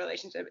part of our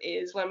relationship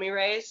is when we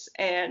race,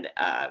 and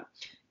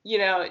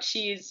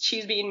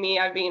she's beating me,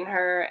 I've beaten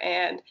her,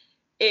 and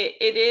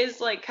it is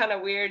like kind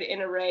of weird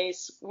in a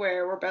race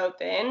where we're both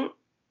in.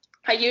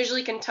 I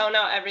usually can tone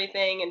out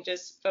everything and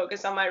just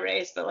focus on my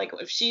race, but like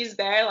if she's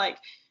there, like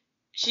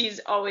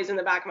she's always in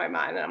the back of my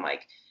mind, and I'm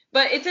like,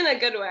 but it's in a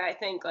good way. I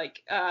think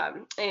like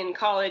in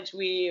college,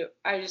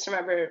 I just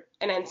remember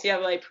an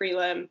NCAA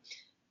prelim,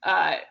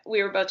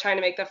 we were both trying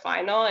to make the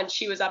final, and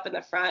she was up in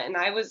the front, and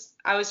I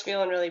was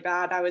feeling really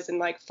bad. I was in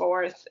like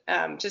fourth,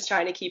 just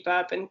trying to keep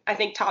up, and I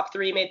think top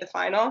 3 made the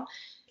final.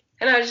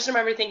 And I just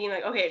remember thinking,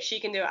 like, okay, if she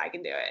can do it, I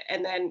can do it.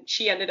 And then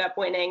she ended up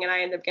winning, and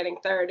I ended up getting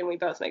third, and we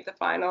both make the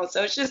final.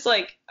 So it's just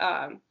like,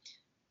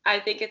 I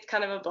think it's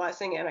kind of a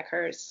blessing and a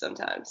curse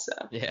sometimes.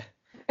 So Yeah.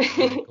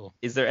 Very cool.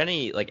 Is there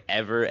any like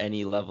ever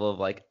any level of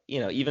like,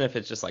 even if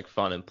it's just like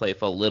fun and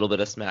playful, a little bit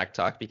of smack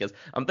talk? Because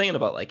I'm thinking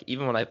about like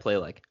even when I play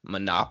like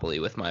Monopoly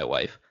with my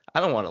wife, I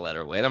don't want to let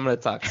her win. I'm gonna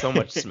talk so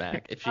much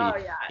smack if she, Oh,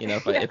 yeah.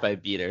 if I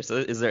beat her. So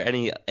is there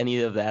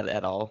any of that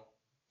at all?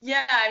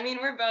 Yeah, I mean,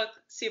 we're both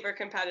super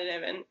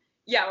competitive, and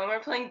yeah, when we're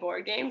playing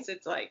board games,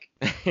 it's like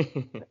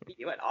beat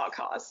you at all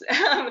costs.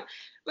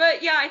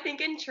 But yeah, I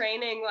think in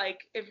training, like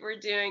if we're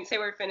doing, say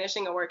we're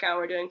finishing a workout,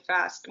 we're doing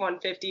fast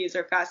 150s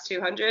or fast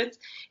 200s,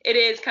 it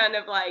is kind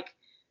of like,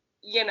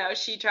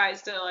 she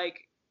tries to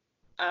like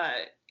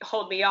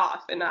hold me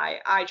off, and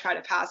I try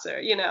to pass her,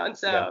 and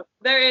so Yeah.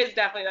 there is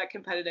definitely that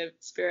competitive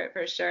spirit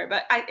for sure.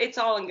 But it's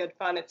all in good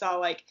fun. It's all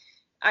like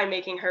I'm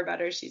making her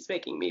better, she's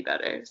making me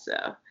better.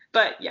 So,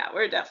 but yeah,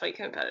 we're definitely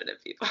competitive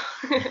people.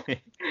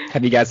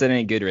 Have you guys had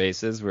any good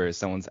races where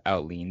someone's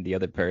outleaned the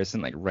other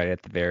person, like right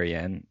at the very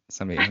end?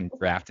 Somebody can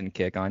draft and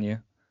kick on you?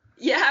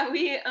 Yeah,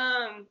 we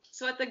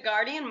so at the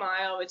Guardian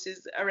Mile, which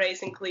is a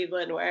race in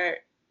Cleveland where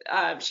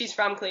she's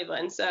from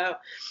Cleveland. So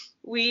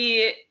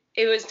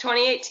it was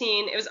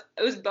 2018. It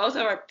was both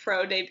of our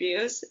pro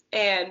debuts,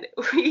 and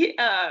we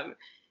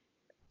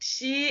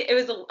it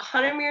was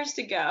 100 meters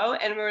to go,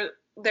 and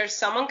there's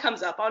someone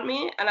comes up on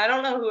me, and I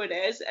don't know who it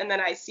is, and then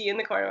I see in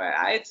the corner of my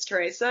eye it's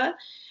Teresa.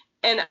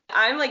 And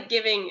I'm like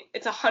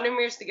it's 100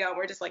 meters to go, and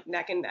we're just like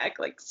neck and neck,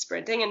 like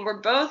sprinting. And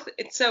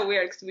it's so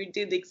weird because we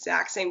do the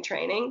exact same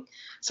training.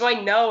 So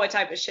I know what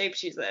type of shape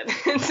she's in.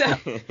 And so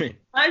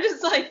I'm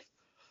just like,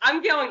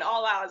 I'm going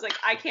all out. It's like,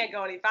 I can't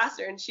go any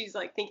faster. And she's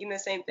like thinking the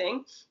same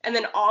thing. And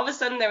then all of a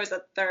sudden there was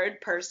a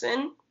third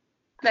person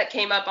that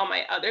came up on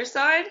my other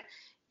side.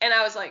 And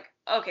I was like,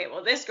 okay,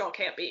 well, this girl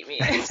can't beat me.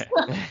 And so,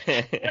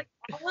 like,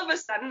 all of a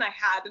sudden I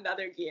had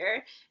another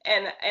gear,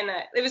 and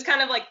it was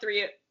kind of like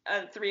three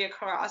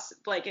across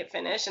blanket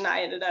finish, and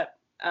I ended up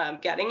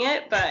getting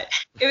it. But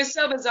it was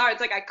so bizarre.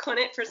 It's like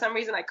for some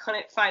reason I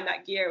couldn't find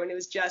that gear when it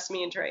was just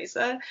me and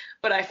Teresa,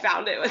 but I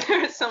found it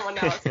when someone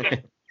else.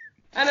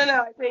 I don't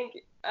know. I think,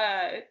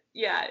 there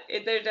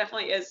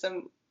definitely is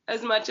some,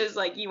 as much as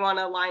like you want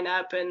to line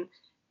up and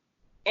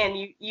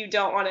you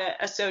don't want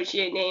to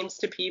associate names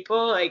to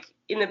people, like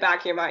in the back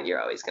of your mind, you're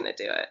always going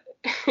to do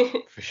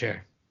it. For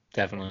sure.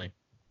 Definitely.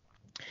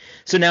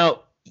 So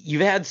now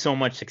you've had so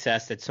much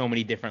success at so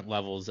many different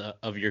levels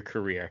of your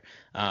career.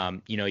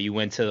 You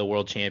went to the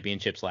World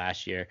Championships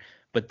last year,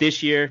 but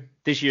this year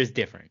is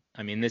different.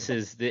 I mean, this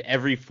is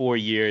every 4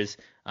 years.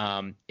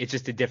 It's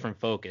just a different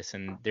focus,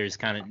 and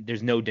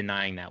there's no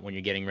denying that when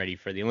you're getting ready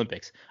for the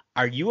Olympics.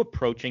 Are you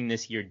approaching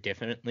this year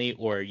differently,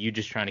 or are you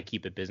just trying to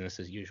keep it business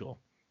as usual?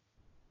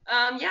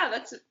 Yeah,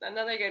 that's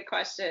another good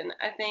question.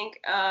 I think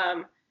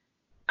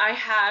I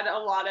had a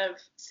lot of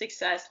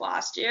success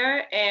last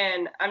year,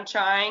 and I'm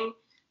trying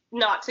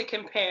not to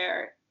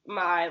compare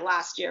my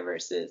last year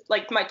versus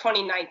like my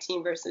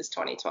 2019 versus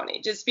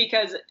 2020, just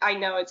because I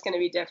know it's going to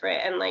be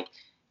different. And like,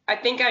 I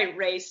think I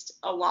raced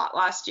a lot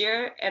last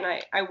year, and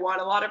I won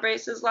a lot of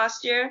races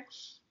last year.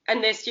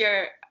 And this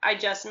year I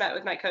just met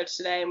with my coach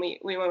today, and we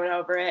went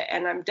over it,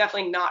 and I'm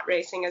definitely not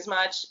racing as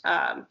much.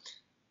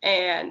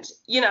 And,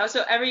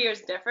 so every year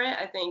is different.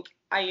 I think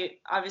I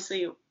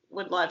obviously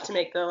would love to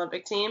make the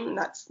Olympic team, and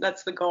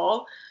that's the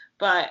goal.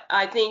 But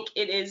I think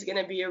it is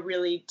going to be a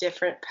really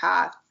different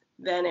path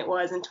than it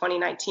was in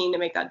 2019 to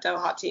make that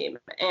Doha team.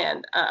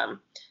 And,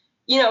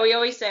 we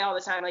always say all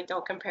the time, like,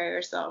 don't compare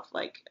yourself,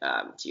 like,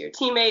 to your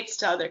teammates,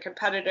 to other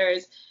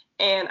competitors.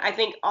 And I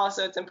think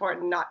also it's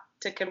important not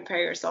to compare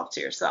yourself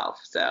to yourself.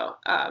 So,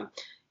 but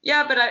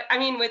I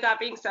mean, with that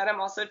being said,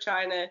 I'm also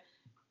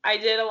I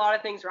did a lot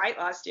of things right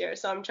last year,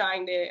 so I'm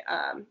trying to,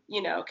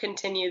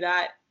 continue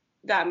that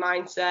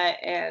mindset.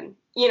 And,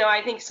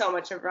 I think so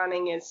much of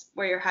running is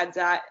where your head's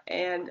at.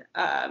 And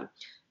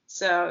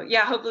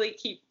hopefully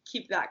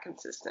keep that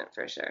consistent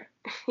for sure.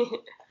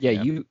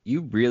 Yeah,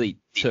 you really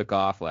took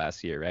off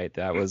last year, right?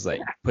 That was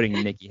like putting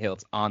Nikki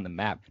Hiltz on the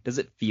map. Does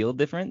it feel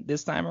different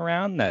this time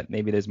around, that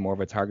maybe there's more of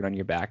a target on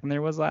your back than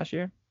there was last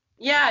year?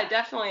 Yeah,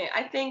 definitely.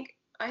 I think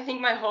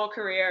my whole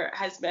career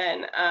has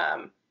been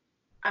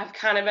I've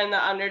kind of been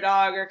the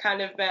underdog, or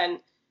kind of been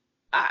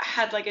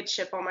had like a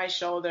chip on my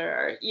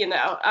shoulder,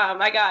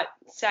 I got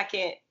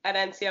second at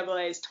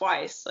NCAA's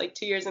twice, like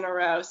 2 years in a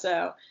row.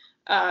 So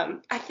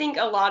I think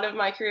a lot of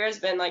my career has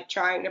been like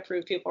trying to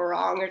prove people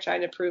wrong, or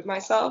trying to prove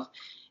myself.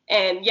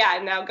 And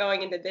now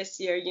going into this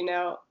year,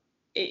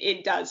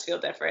 it does feel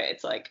different.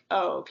 It's like,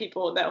 oh,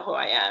 people know who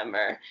I am,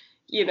 or,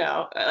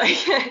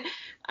 like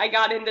I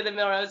got into the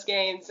Milrose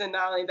Games, and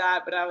not only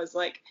that, but I was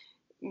like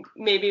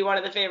maybe one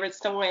of the favorites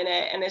to win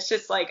it. And it's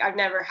just like, I've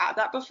never had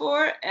that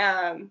before.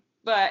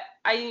 But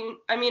I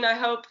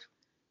hope,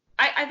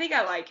 I think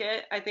I like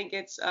it. I think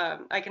it's,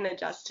 I can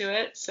adjust to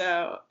it.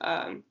 So,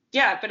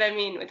 but I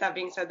mean, with that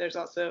being said, there's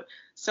also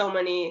so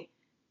many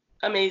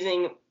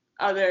amazing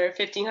other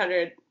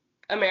 1,500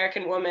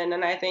 American women.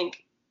 And I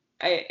think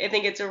I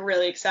think it's a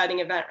really exciting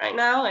event right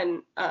now.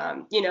 And,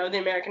 the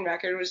American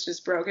record was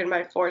just broken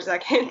by 4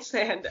 seconds.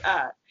 And,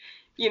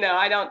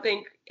 I don't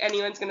think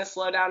anyone's going to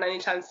slow down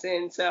anytime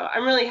soon. So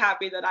I'm really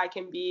happy that I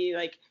can be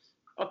like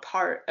a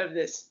part of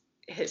this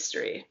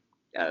history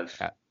of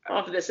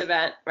this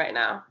event right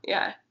now.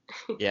 Yeah.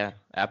 Yeah,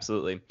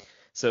 absolutely.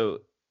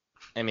 So,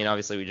 I mean,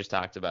 obviously we just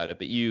talked about it,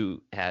 but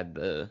you had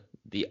the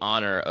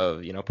honor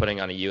of,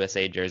 putting on a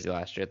USA jersey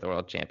last year at the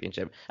World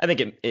Championship. I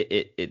think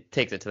it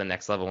takes it to the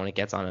next level when it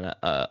gets on an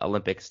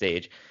Olympic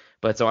stage.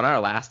 But so on our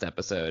last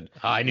episode,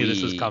 I knew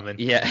this was coming.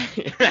 Yeah.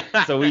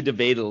 So we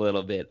debated a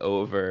little bit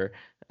over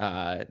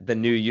the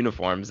new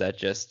uniforms that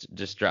just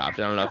dropped.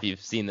 I don't know if you've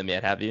seen them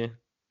yet, have you?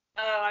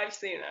 Oh, I've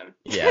seen them.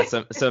 Yeah,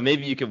 so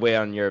maybe you could weigh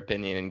on your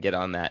opinion and get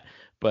on that.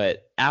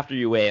 But after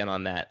you weigh in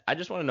on that, I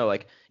just want to know,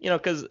 like,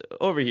 because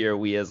over here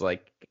we as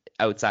like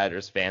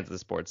outsiders, fans of the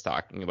sports,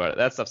 talking about it,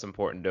 that stuff's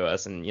important to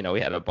us, and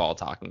we had a ball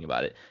talking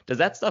about it. Does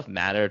that stuff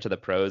matter to the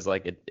pros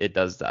like it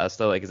does to us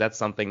though? Like, is that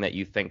something that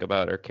you think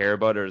about or care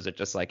about, or is it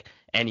just like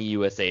any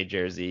USA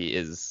jersey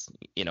is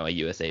a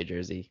USA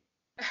jersey?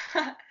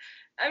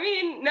 I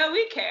mean, no,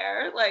 we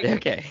care. Like,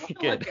 okay,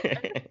 good.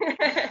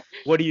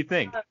 What do you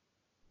think?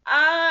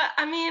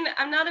 I mean,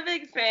 I'm not a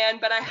big fan,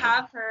 but I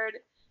have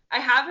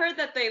heard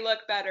that they look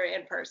better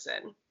in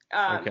person.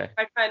 Okay.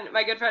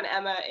 My good friend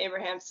Emma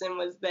Abrahamson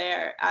was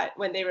there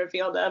when they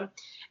revealed them,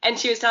 and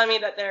she was telling me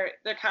that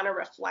they're kind of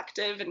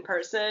reflective in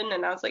person,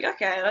 and I was like,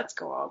 okay, that's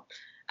cool.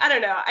 I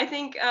don't know. I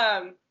think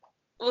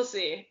we'll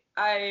see.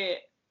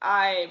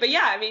 But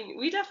yeah, I mean,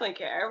 we definitely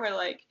care. We're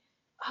like,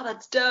 oh,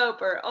 that's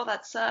dope, or oh,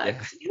 that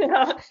sucks.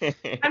 Yeah.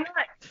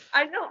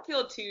 I don't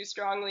feel too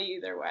strongly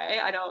either way.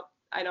 I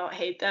don't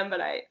hate them,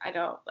 but I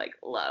don't like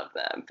love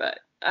them. But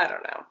I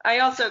don't know. I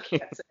also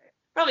can't say.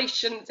 Probably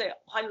shouldn't say,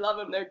 oh, I love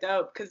them, they're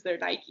dope, because they're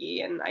Nike,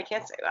 and I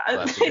can't say that.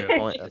 Well, that's a good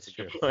point. That's a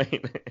good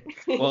point.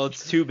 Well,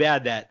 it's too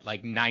bad that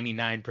like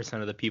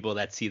 99% of the people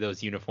that see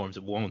those uniforms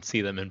won't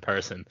see them in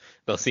person.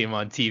 They'll see them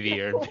on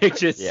TV or in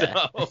pictures.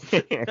 Yeah.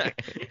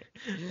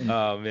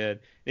 Oh, man.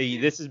 Hey,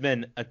 this has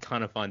been a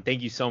ton of fun.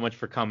 Thank you so much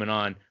for coming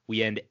on.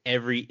 We end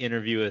every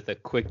interview with a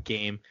quick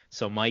game.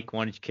 So, Mike,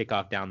 why don't you kick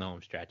off down the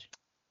home stretch?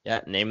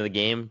 Yeah, name of the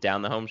game,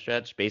 down the home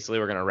stretch. Basically,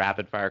 we're going to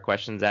rapid fire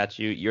questions at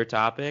you. Your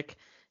topic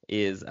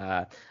is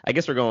I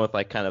guess we're going with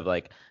like kind of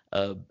like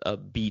a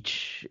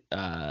beach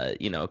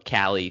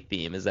Cali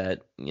theme. Is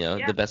that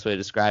the best way to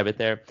describe it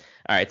there?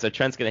 All right, so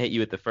Trent's gonna hit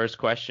you with the first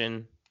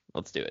question.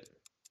 Let's do it.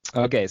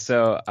 Okay,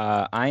 so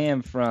I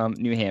am from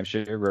New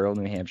Hampshire, rural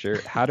New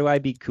Hampshire. How do I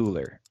be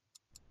cooler?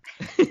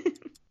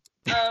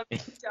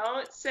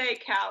 Don't say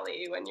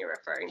Cali when you're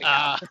referring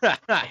to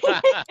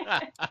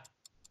Cali.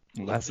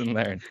 Lesson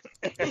learned.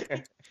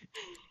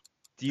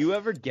 Do you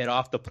ever get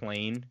off the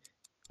plane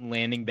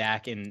landing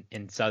back in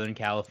Southern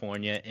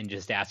California and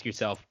just ask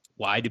yourself,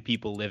 why do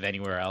people live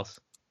anywhere else?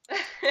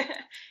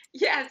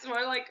 Yeah, it's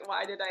more like,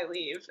 why did I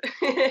leave?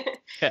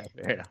 Yeah,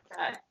 fair enough.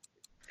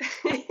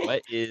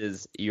 What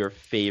is your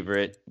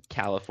favorite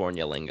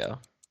California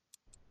lingo?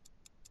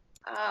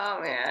 Oh,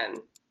 man.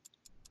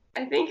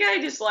 I think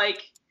I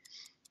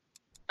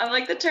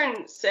like the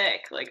term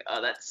sick. Like,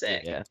 oh, that's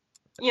sick. Yeah.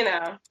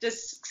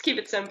 Just keep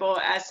it simple.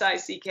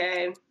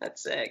 SICK.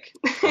 That's sick.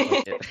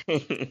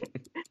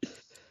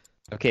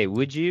 Okay,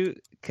 would you,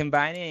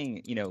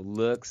 combining,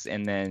 looks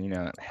and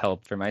then,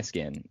 help for my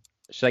skin,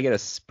 should I get a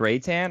spray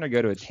tan or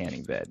go to a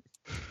tanning bed?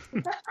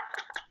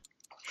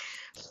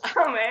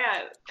 Oh,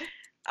 man.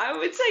 I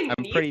would say I'm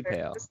neither. pretty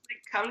pale. Just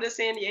come to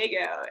San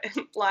Diego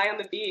and lie on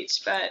the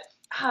beach. But,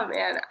 oh,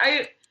 man,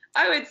 I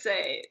would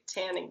say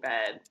tanning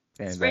bed.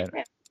 Tanning Spray bed.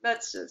 tan,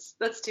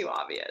 that's too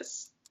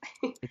obvious.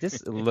 It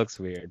just looks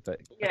weird,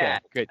 but Yeah.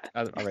 Okay, good.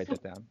 I'll write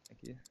that down. Thank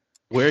you.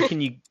 Where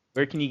can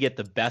you get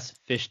the best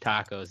fish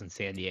tacos in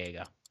San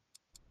Diego?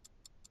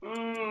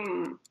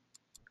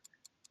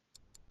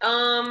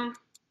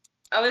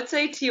 I would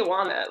say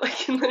Tijuana,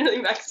 like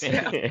literally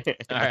Mexico.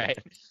 All right.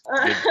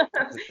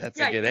 That's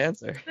a good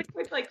answer. It's a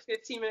quick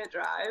 15-minute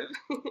drive.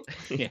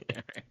 Yeah.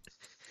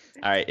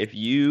 All right, if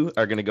you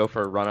are gonna go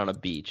for a run on a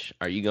beach,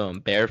 are you going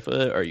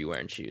barefoot or are you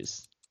wearing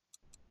shoes?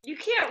 You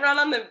can't run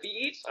on the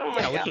beach. Oh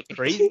my god.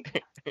 Crazy.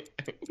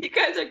 You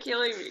guys are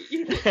killing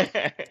me.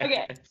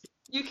 Okay.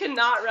 You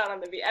cannot run on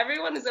the beach.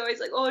 Everyone is always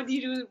like, "Oh, do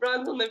you do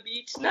runs on the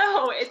beach?"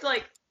 No, it's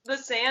like the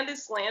sand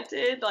is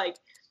slanted. Like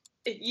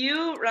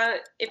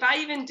if I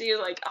even do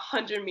like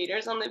 100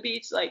 meters on the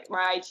beach, like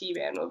my IT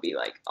band will be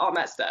like all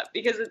messed up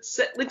because it's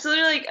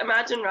literally like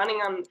imagine running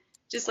on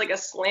just like a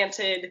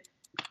slanted.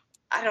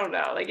 I don't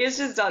know. Like it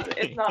just doesn't.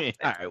 It's not.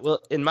 All right.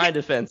 Well, in my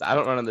defense, I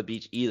don't run on the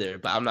beach either,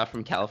 but I'm not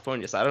from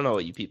California, so I don't know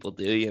what you people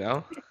do.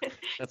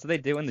 That's what they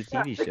do in the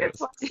TV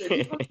shows.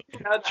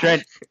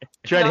 Trent,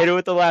 hit it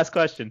with the last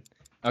question.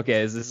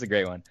 Okay, this is a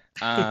great one.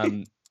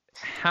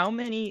 How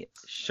many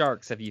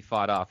sharks have you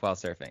fought off while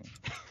surfing?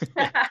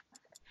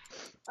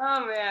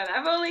 Oh man,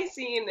 I've only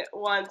seen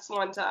one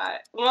time,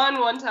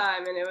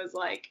 and it was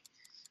like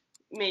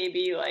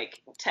maybe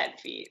like 10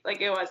 feet.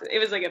 Like it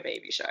was like a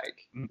baby shark.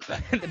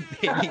 The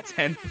baby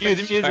 10 Cue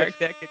the music. shark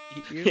that could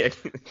eat you.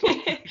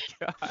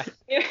 God.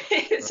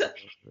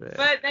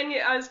 But then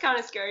I was kind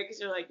of scared because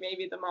you're like,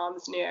 maybe the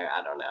mom's near.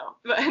 I don't know.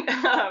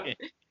 But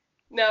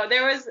no,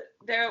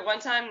 there one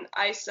time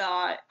I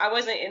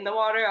wasn't in the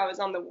water. I was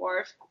on the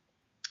wharf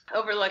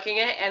overlooking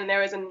it, and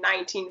there was a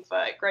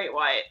 19-foot great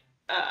white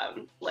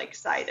like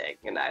sighting,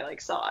 and I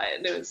like saw it,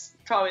 and it was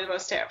probably the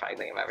most terrifying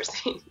thing I've ever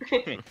seen.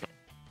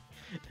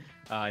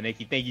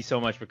 Nikki, thank you so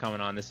much for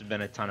coming on. This has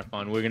been a ton of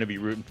fun. We're going to be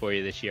rooting for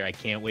you this year. I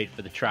can't wait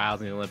for the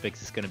trials and the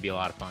Olympics. It's going to be a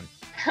lot of fun.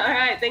 All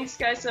right. Thanks,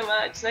 guys, so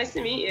much. Nice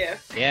to meet you.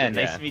 Yeah,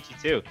 nice to meet you,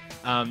 too.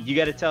 You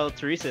got to tell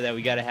Teresa that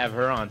we got to have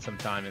her on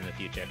sometime in the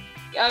future.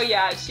 Oh,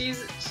 yeah.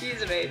 She's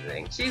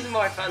amazing. She's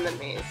more fun than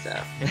me, so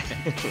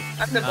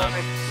I'm the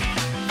boring.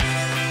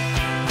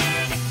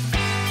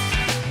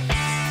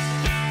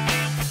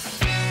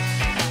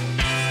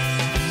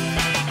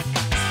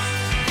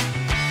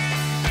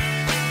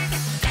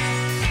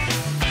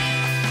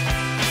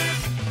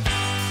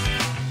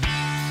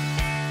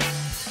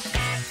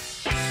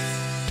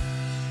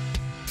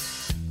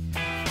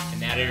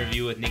 That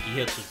interview with Nikki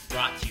Hiltz was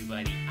brought to you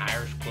by the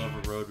Irish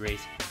Clover Road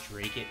Race in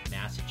Dracut,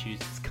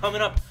 Massachusetts. It's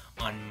coming up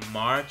on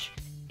March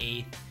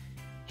 8th.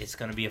 It's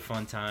going to be a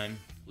fun time.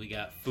 We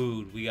got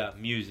food, we got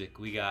music,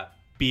 we got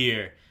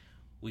beer.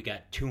 We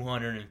got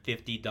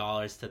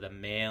 $250 to the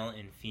male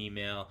and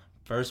female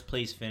first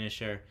place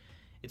finisher.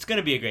 It's going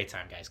to be a great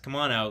time, guys. Come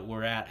on out.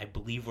 I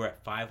believe we're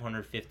at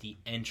 550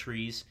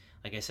 entries.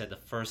 Like I said, the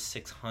first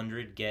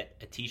 600 get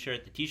a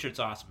t-shirt. The t-shirt's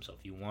awesome, so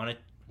if you want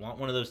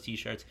one of those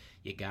t-shirts,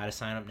 you got to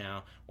sign up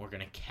now. We're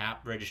going to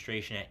cap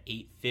registration at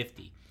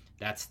 $850.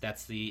 That's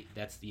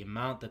the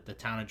amount that the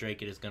town of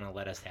Dracut is going to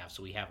let us have.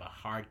 So we have a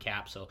hard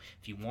cap. So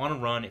if you want to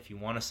run, if you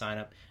want to sign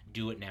up,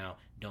 do it now.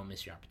 Don't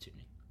miss your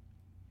opportunity.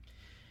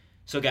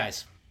 So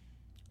guys,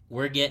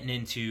 we're getting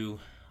into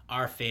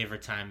our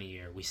favorite time of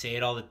year. We say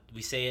it all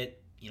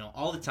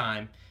the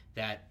time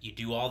that you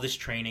do all this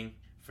training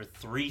for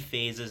 3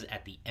 phases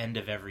at the end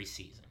of every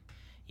season.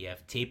 You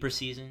have taper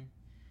season,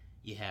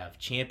 you have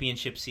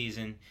championship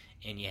season,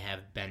 and you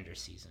have bender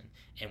season.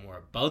 And we're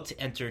about to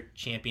enter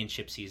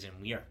championship season.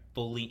 We are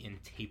fully in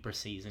taper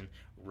season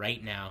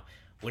right now.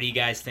 What do you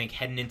guys think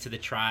heading into the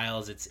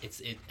trials? It's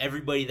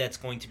everybody that's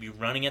going to be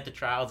running at the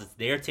trials, it's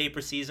their taper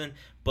season.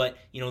 But,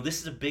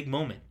 this is a big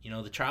moment.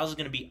 The trials is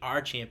going to be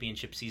our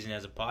championship season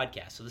as a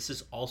podcast. So this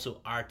is also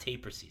our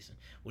taper season.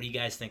 What do you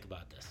guys think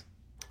about this?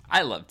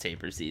 I love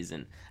taper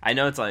season. I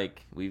know it's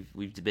like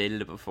we've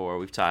debated it before,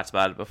 we've talked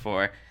about it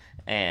before,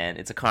 and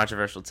it's a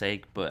controversial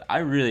take, but I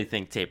really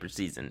think taper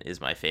season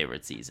is my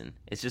favorite season.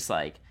 It's just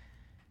like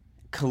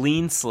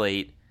clean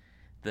slate.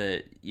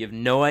 You have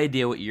no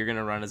idea what you're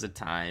gonna run as a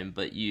time,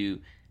 but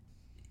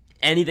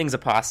anything's a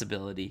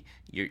possibility.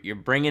 You're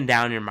bringing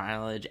down your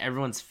mileage.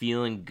 Everyone's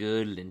feeling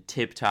good and in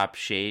tip-top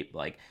shape.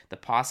 Like the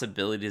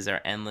possibilities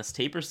are endless.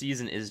 Taper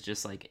season is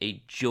just like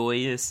a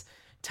joyous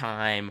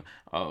time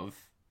of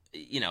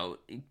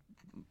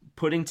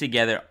putting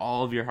together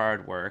all of your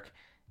hard work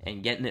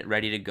and getting it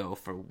ready to go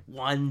for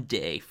one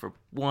day, for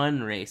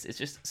one race. It's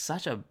just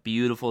such a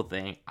beautiful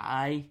thing.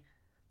 I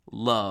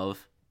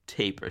love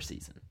taper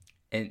season.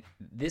 And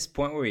this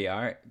point where we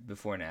are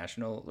before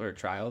national or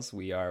trials,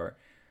 we are,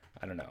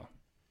 I don't know,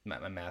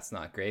 my math's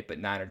not great, but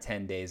 9 or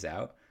 10 days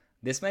out.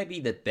 This might be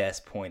the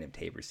best point of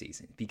taper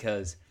season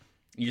because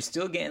you're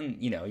still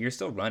getting, you're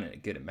still running a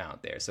good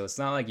amount there. So it's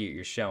not like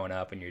you're showing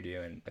up and you're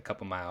doing a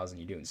couple miles and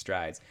you're doing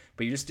strides,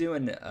 but you're just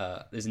doing,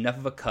 there's enough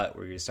of a cut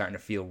where you're starting to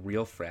feel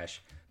real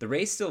fresh. The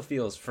race still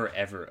feels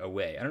forever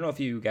away. I don't know if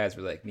you guys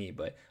were like me,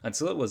 but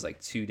until it was like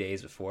 2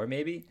 days before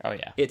maybe, oh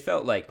yeah, it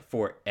felt like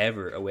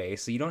forever away.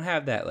 So you don't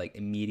have that like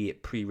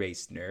immediate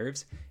pre-race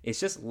nerves.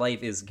 It's just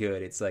life is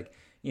good. It's like,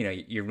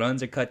 your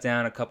runs are cut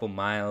down a couple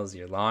miles,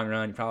 your long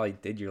run, you probably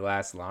did your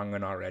last long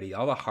run already.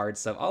 All the hard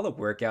stuff, all the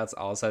workouts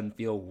all of a sudden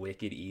feel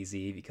wicked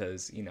easy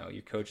because,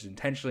 your coach is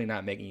intentionally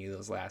not making you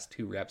those last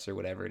 2 reps or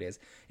whatever it is.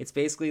 It's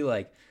basically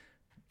like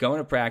going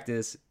to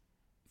practice,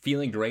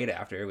 feeling great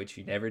after, which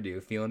you never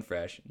do, feeling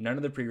fresh. None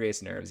of the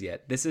pre-race nerves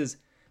yet. This is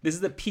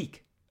the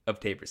peak of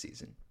taper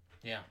season.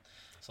 Yeah.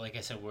 So like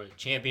I said,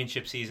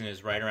 championship season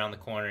is right around the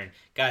corner. And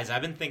guys,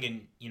 I've been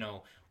thinking,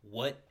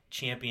 what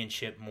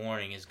championship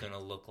morning is going to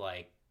look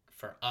like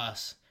for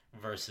us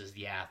versus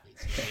the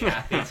athletes. The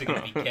athletes are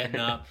going to be getting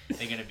up.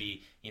 They're going to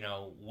be,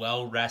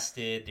 well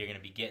rested. They're going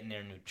to be getting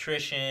their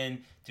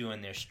nutrition,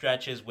 doing their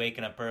stretches,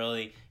 waking up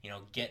early,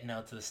 getting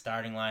out to the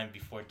starting line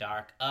before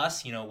dark.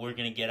 Us, we're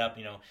going to get up,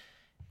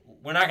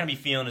 we're not going to be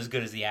feeling as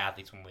good as the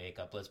athletes when we wake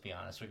up, let's be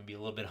honest. We're going to be a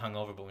little bit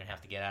hungover, but we're going to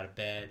have to get out of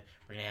bed.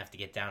 We're going to have to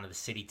get down to the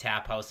City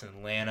Tap House in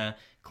Atlanta,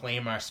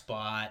 claim our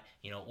spot,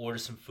 order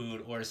some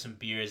food, order some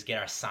beers, get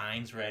our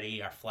signs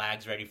ready, our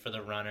flags ready for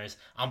the runners.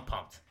 I'm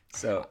pumped.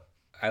 So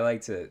I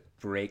like to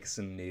break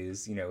some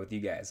news, with you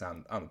guys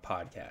on the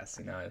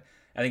podcast.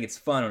 I think it's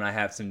fun when I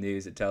have some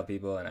news to tell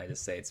people, and I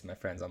just say it to my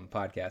friends on the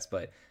podcast.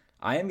 But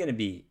I am going to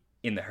be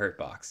in the Hurt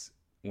Box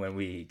when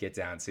we get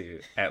down to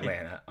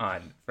Atlanta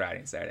on Friday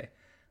and Saturday.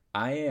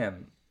 I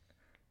am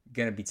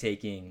gonna be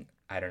taking,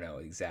 I don't know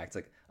exact,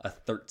 like a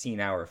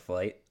 13-hour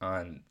flight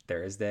on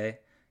Thursday,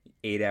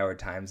 8-hour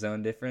time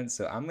zone difference.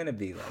 So I'm gonna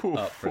be like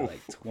up for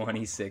like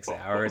 26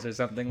 hours or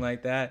something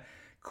like that.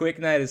 Quick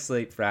night of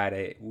sleep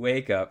Friday,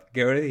 wake up,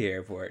 go to the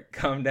airport,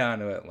 come down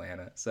to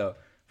Atlanta. So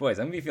boys,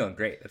 I'm gonna be feeling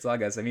great. That's all,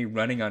 guys. I'm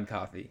running on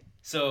coffee.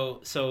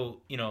 So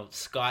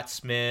Scott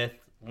Smith,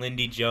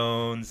 Lindy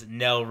Jones,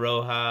 Nell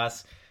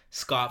Rojas,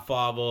 Scott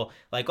Fauble,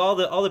 like all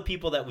the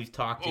people that we've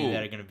talked to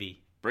that are gonna be.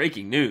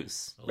 Breaking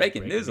news.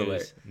 Breaking news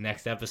alert.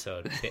 Next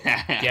episode.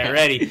 Get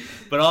ready.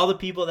 But all the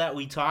people that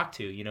we talk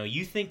to,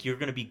 you think you're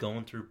going to be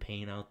going through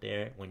pain out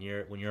there when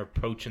you're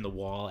approaching the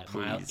wall at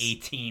mile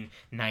 18,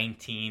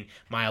 19,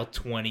 mile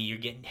 20.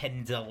 You're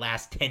heading to the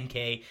last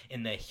 10K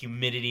in the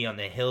humidity on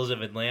the hills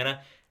of Atlanta.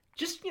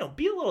 Just,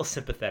 be a little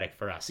sympathetic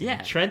for us.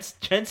 Yeah. Trent's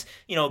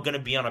going to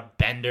be on a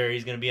bender.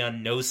 He's going to be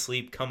on no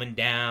sleep coming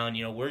down.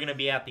 We're going to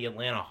be at the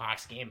Atlanta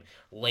Hawks game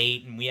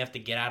late, and we have to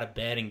get out of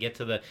bed and get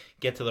to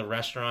the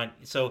restaurant.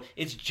 So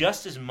it's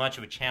just as much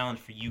of a challenge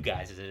for you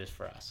guys as it is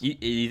for us.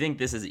 You think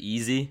this is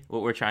easy,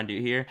 what we're trying to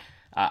do here?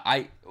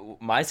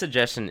 My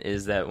suggestion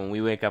is that when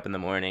we wake up in the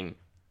morning,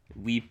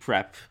 we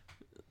prep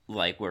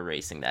like we're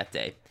racing that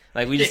day.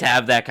 Like, we just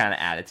have that kind of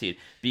attitude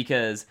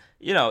because,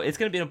 it's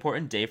going to be an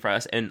important day for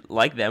us. And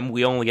like them,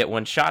 we only get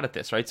one shot at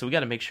this, right? So we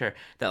got to make sure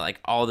that, like,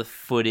 all the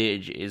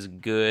footage is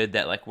good,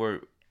 that, like, we're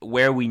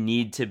where we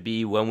need to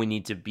be when we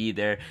need to be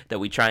there, that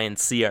we try and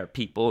see our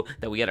people,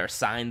 that we get our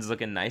signs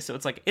looking nice. So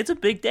it's like, it's a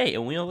big day,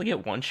 and we only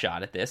get one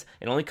shot at this.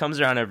 It only comes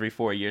around every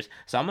 4 years.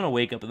 So I'm going to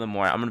wake up in the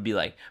morning. I'm going to be,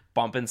 like,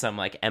 bumping some,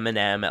 like,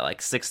 Eminem at,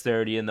 like,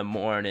 6:30 in the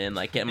morning,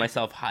 like, getting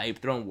myself hyped,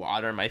 throwing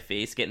water in my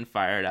face, getting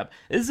fired up.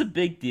 This is a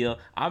big deal.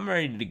 I'm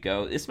ready to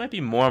go. This might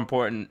be more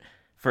important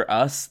for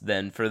us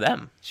than for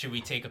them. Should we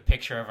take a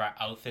picture of our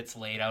outfits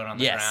laid out on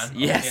the ground?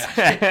 Yes.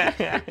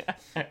 Yeah.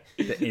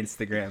 The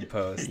Instagram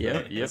post.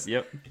 Yep.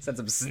 Send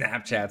some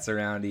Snapchats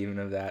around even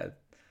of that.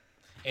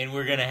 And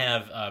we're going to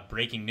have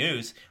breaking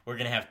news. We're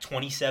going to have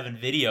 27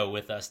 video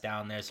with us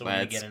down there. So we're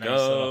going to get a nice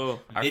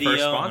little video. Our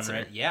first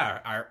sponsor.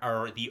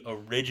 The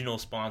original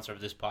sponsor of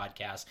this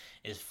podcast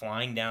is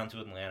flying down to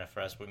Atlanta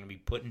for us. We're going to be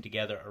putting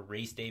together a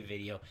race day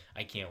video.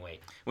 I can't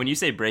wait. When you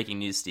say breaking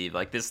news, Steve,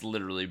 like, this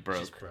literally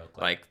broke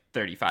like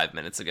 35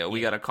 minutes ago. We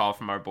got a call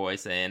from our boy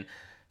saying,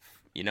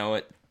 you know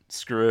what,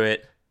 screw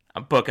it.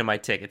 I'm booking my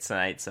tickets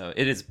tonight, so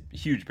it is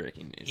huge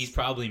breaking news. He's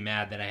probably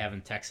mad that I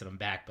haven't texted him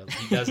back, but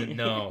he doesn't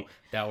know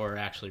that we're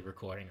actually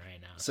recording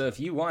right now. So if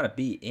you want to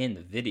be in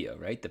the video,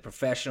 right, the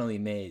professionally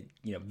made,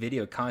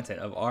 video content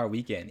of our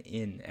weekend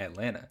in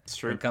Atlanta, it's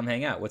true. Come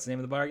hang out. What's the name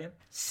of the bar again?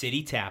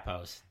 City Tap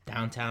House,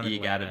 downtown Atlanta.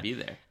 You got to be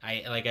there.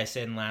 Like I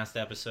said in last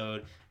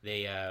episode,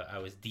 I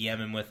was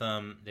DMing with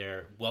them.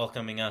 They're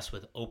welcoming us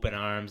with open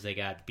arms. They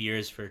got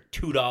beers for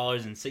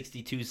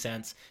 $2.62.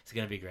 It's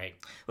gonna be great.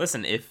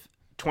 Listen, if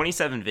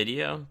 27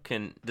 Video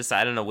can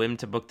decide on a whim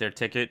to book their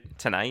ticket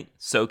tonight,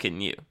 so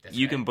can you.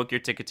 You can book your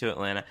ticket to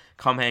Atlanta.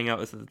 Come hang out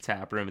with us at the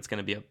tap room. It's going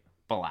to be a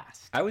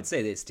blast. I would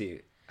say this, too.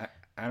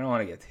 I don't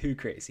want to get too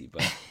crazy,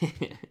 but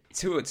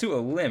to a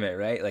limit,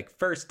 right? Like,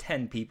 first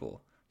 10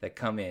 people that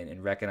come in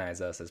and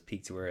recognize us as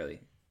Peak Too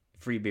Early,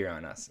 free beer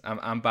on us.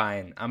 I'm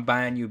buying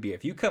you a beer.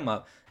 If you come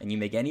up and you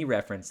make any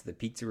reference to the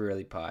Peak Too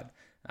Early pod,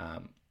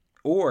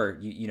 or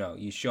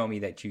you show me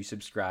that you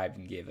subscribed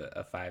and gave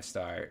a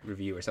 5-star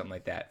review or something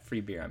like that, free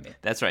beer on me.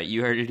 That's right.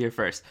 You heard it here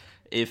first.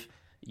 If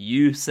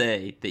you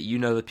say that you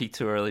know the Peak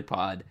Too Early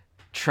pod,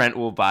 Trent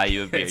will buy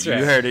you a beer. That's right.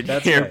 You heard it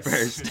here right.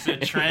 first. So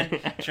Trent,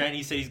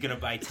 he said he's going to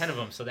buy 10 of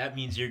them, so that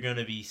means you're going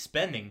to be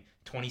spending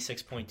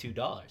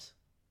 $26.2.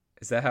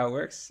 Is that how it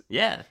works?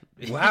 Yeah.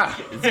 Wow.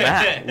 It's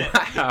that.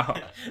 Wow.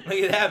 Look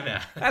at that,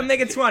 man. Make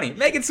it 20.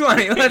 Make it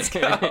 20. Let's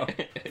go.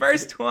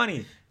 First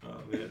 20. Oh,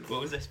 man.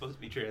 What was I supposed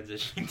to be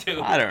transitioning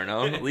to? I don't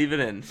know. Leave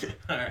it in.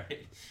 All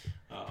right.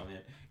 Oh,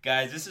 man.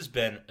 Guys, this has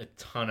been a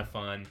ton of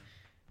fun.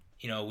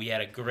 We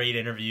had a great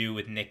interview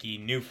with Nikki,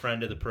 new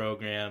friend of the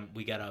program.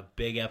 We got a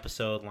big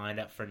episode lined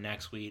up for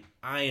next week.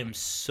 I am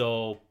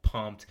so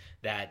pumped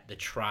that the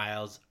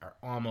trials are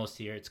almost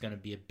here. It's going to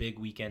be a big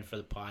weekend for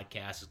the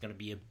podcast. It's going to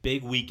be a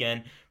big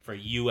weekend for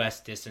U.S.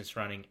 distance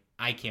running.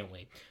 I can't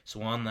wait.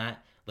 So on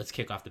that, let's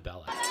kick off the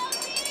bell app.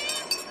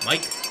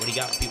 Mike, what do you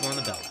got for people on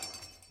the bell app?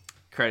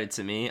 Credit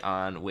to me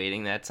on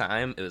waiting that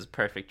time. It was a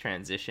perfect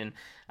transition.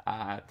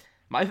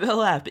 My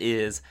bell app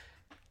is...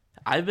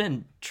 I've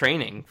been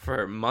training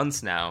for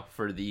months now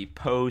for the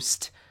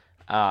post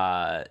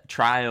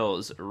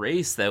trials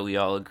race that we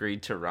all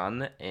agreed to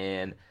run,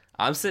 and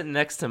I'm sitting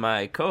next to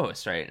my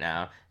co-host right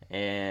now,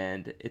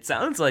 and it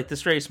sounds like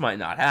this race might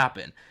not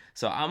happen.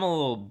 So I'm a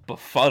little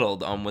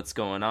befuddled on what's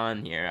going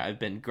on here. I've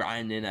been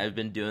grinding, I've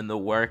been doing the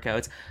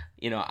workouts.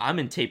 I'm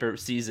in taper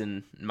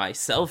season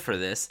myself for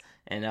this,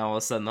 and now all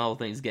of a sudden the whole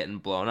thing's getting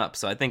blown up.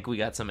 So I think we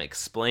got some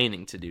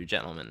explaining to do,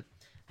 gentlemen.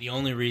 The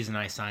only reason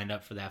I signed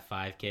up for that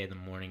 5K the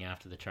morning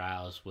after the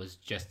trials was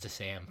just to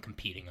say I'm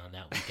competing on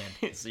that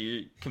weekend. So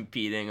you're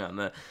competing on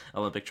the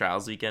Olympic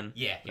trials weekend?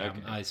 Yeah.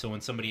 Okay. So when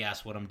somebody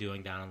asks what I'm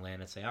doing down in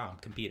Atlanta, I say, I'm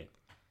competing.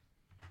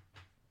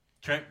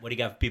 Trent, what do you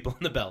got for people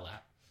in the bell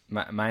app?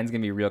 Mine's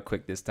going to be real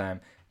quick this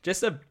time.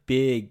 Just a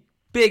big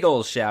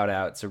old shout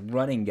out to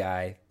running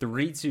guy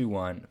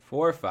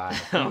 32145.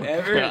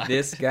 Whoever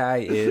this guy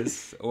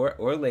is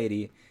or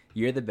lady,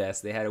 you're the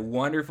best. They had a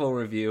wonderful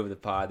review of the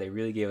pod. They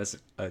really gave us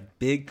a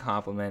big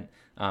compliment.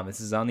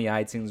 This is on the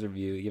iTunes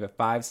review. You have a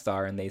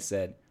 5-star, and they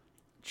said,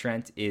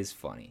 Trent is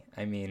funny.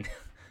 I mean,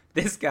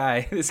 this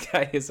guy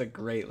is a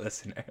great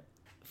listener.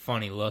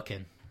 Funny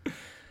looking.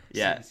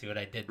 Yeah. See what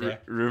I did there?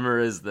 Rumor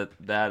is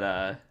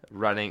that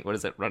running, what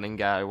is it, running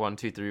guy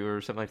 123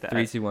 or something like that?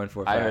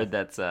 32145. I heard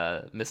that's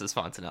Mrs.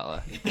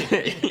 Fontanella.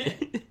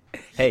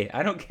 Hey,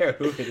 I don't care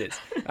who it is.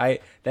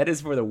 That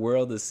is for the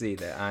world to see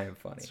that I am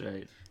funny. That's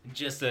right.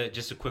 Just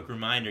a quick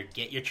reminder: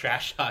 get your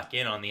trash talk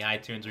in on the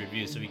iTunes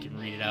review so we can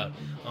read it out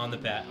on the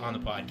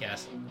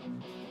podcast.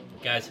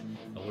 Guys,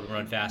 I would have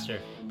run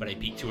faster, but I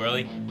peaked too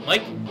early.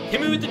 Mike,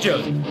 hit me with the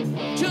Josie.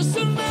 Just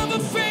another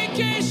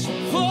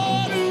vacation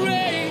for the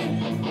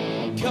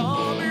rain.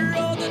 Come here,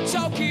 roll the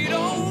talk it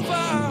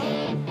over.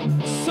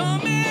 So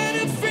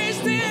many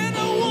things that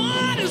I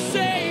want to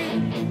say.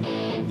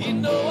 You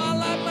know I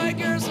like my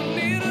girls a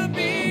little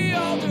bit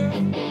older.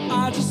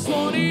 I just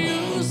want to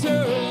use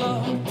her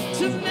love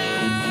tonight.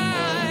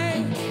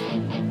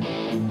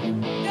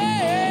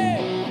 Yeah,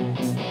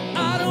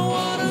 I don't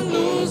want to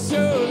lose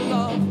her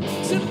love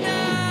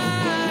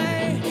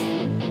tonight.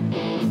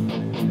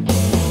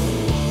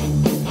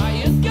 I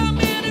ain't got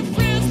many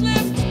friends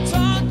left to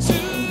talk to.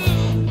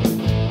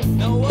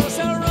 No one's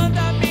around,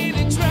 I'm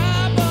in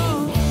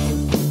trouble.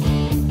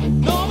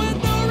 No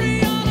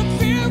memory on a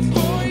fear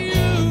for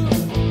you.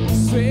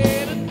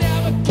 Swear to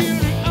never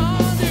get it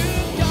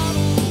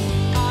undercover.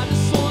 I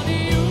just want to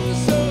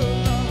use her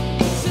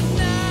love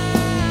tonight.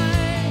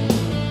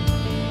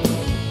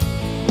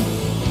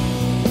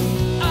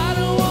 I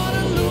don't want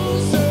to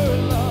lose her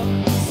love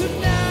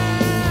tonight.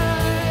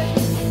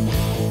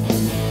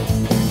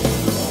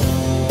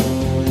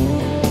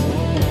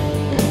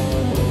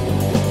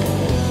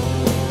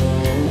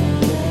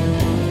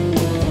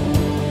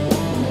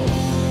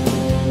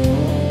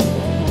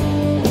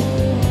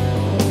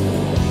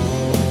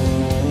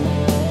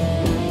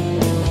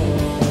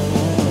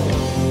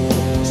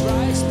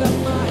 Try to stop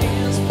my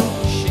hands from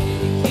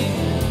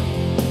shaking.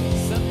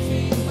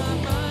 Something my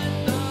mind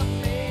not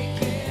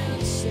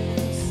making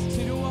sense.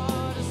 Didn't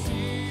want to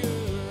see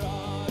her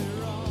all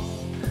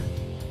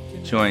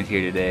wrong. Joined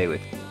here today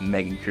with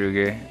Megan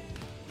Kruger,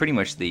 pretty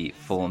much the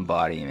full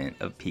embodiment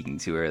of peaking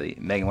too early.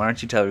 Megan, why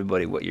don't you tell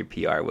everybody what your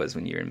PR was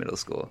when you were in middle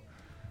school?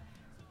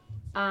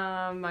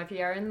 My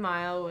PR in the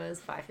mile was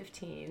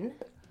 5:15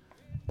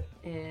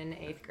 in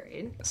 8th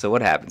grade. So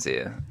what happened to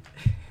you?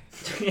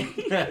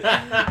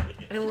 I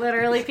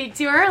literally peaked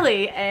too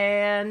early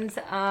and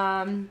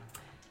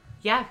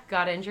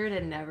got injured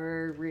and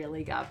never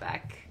really got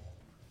back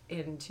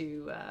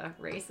into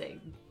racing.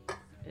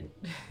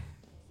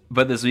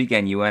 But this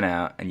weekend you went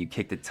out and you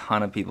kicked a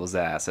ton of people's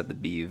ass at the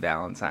BU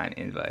Valentine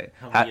invite.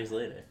 How many years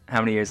later? How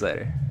many years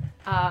later?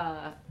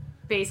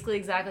 Basically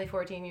exactly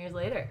 14 years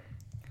later.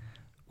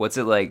 What's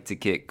it like to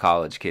kick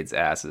college kids'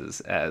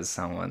 asses as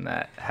someone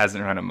that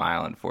hasn't run a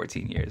mile in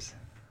 14 years?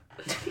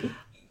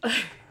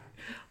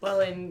 Well,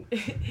 in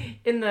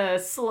the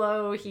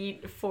slow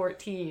heat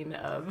 14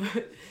 of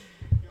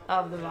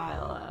the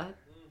mile,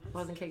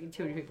 wasn't kicking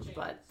too many people's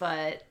butt,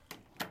 but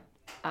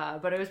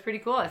it was pretty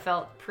cool. I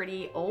felt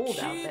pretty old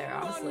out there,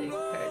 honestly,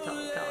 compared to all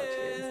the college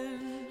kids.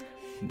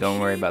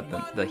 Don't worry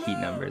about the heat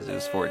numbers. It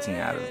was 14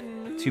 out of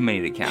too many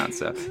to count.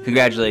 So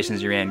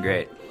congratulations, you ran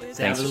great.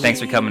 Thanks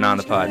for coming on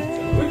the pod.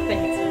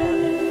 Thanks.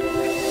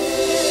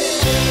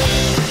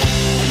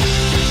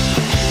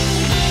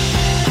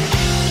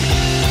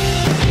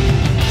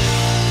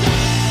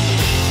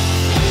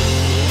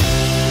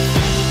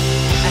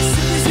 As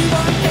soon as you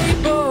are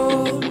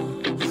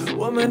able,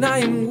 woman, I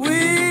am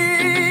willing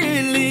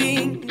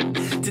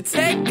to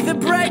take the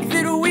break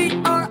that we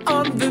are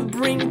on the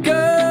brink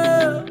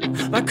of.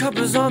 My cup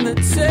is on the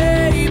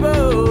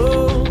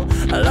table,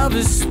 our love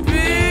is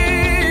spilling,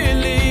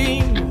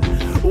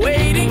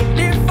 waiting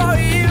there for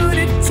you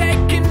to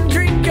take and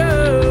drink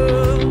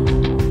of.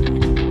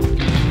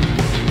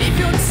 If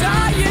you're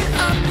tired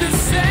of the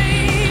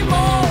same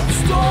old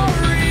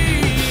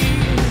story,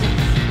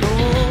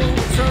 oh,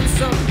 turn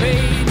some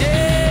pages.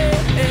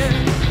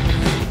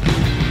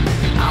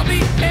 I'll be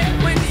there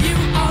when you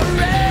are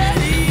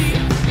ready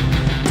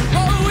to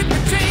roll with the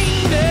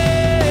changes.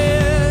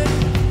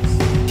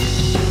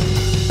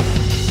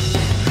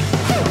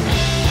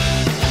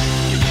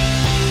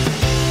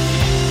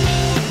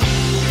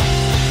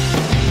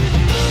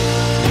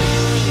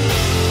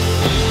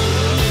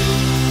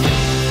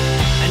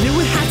 I knew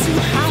it had to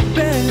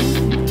happen.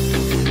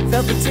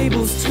 Felt the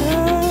tables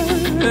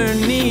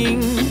turning.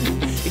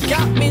 It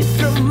got me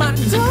through my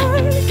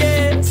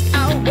darkest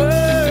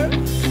hour.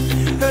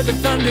 Heard the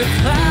thunder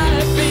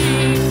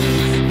clapping.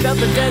 Felt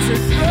the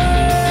desert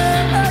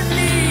burn.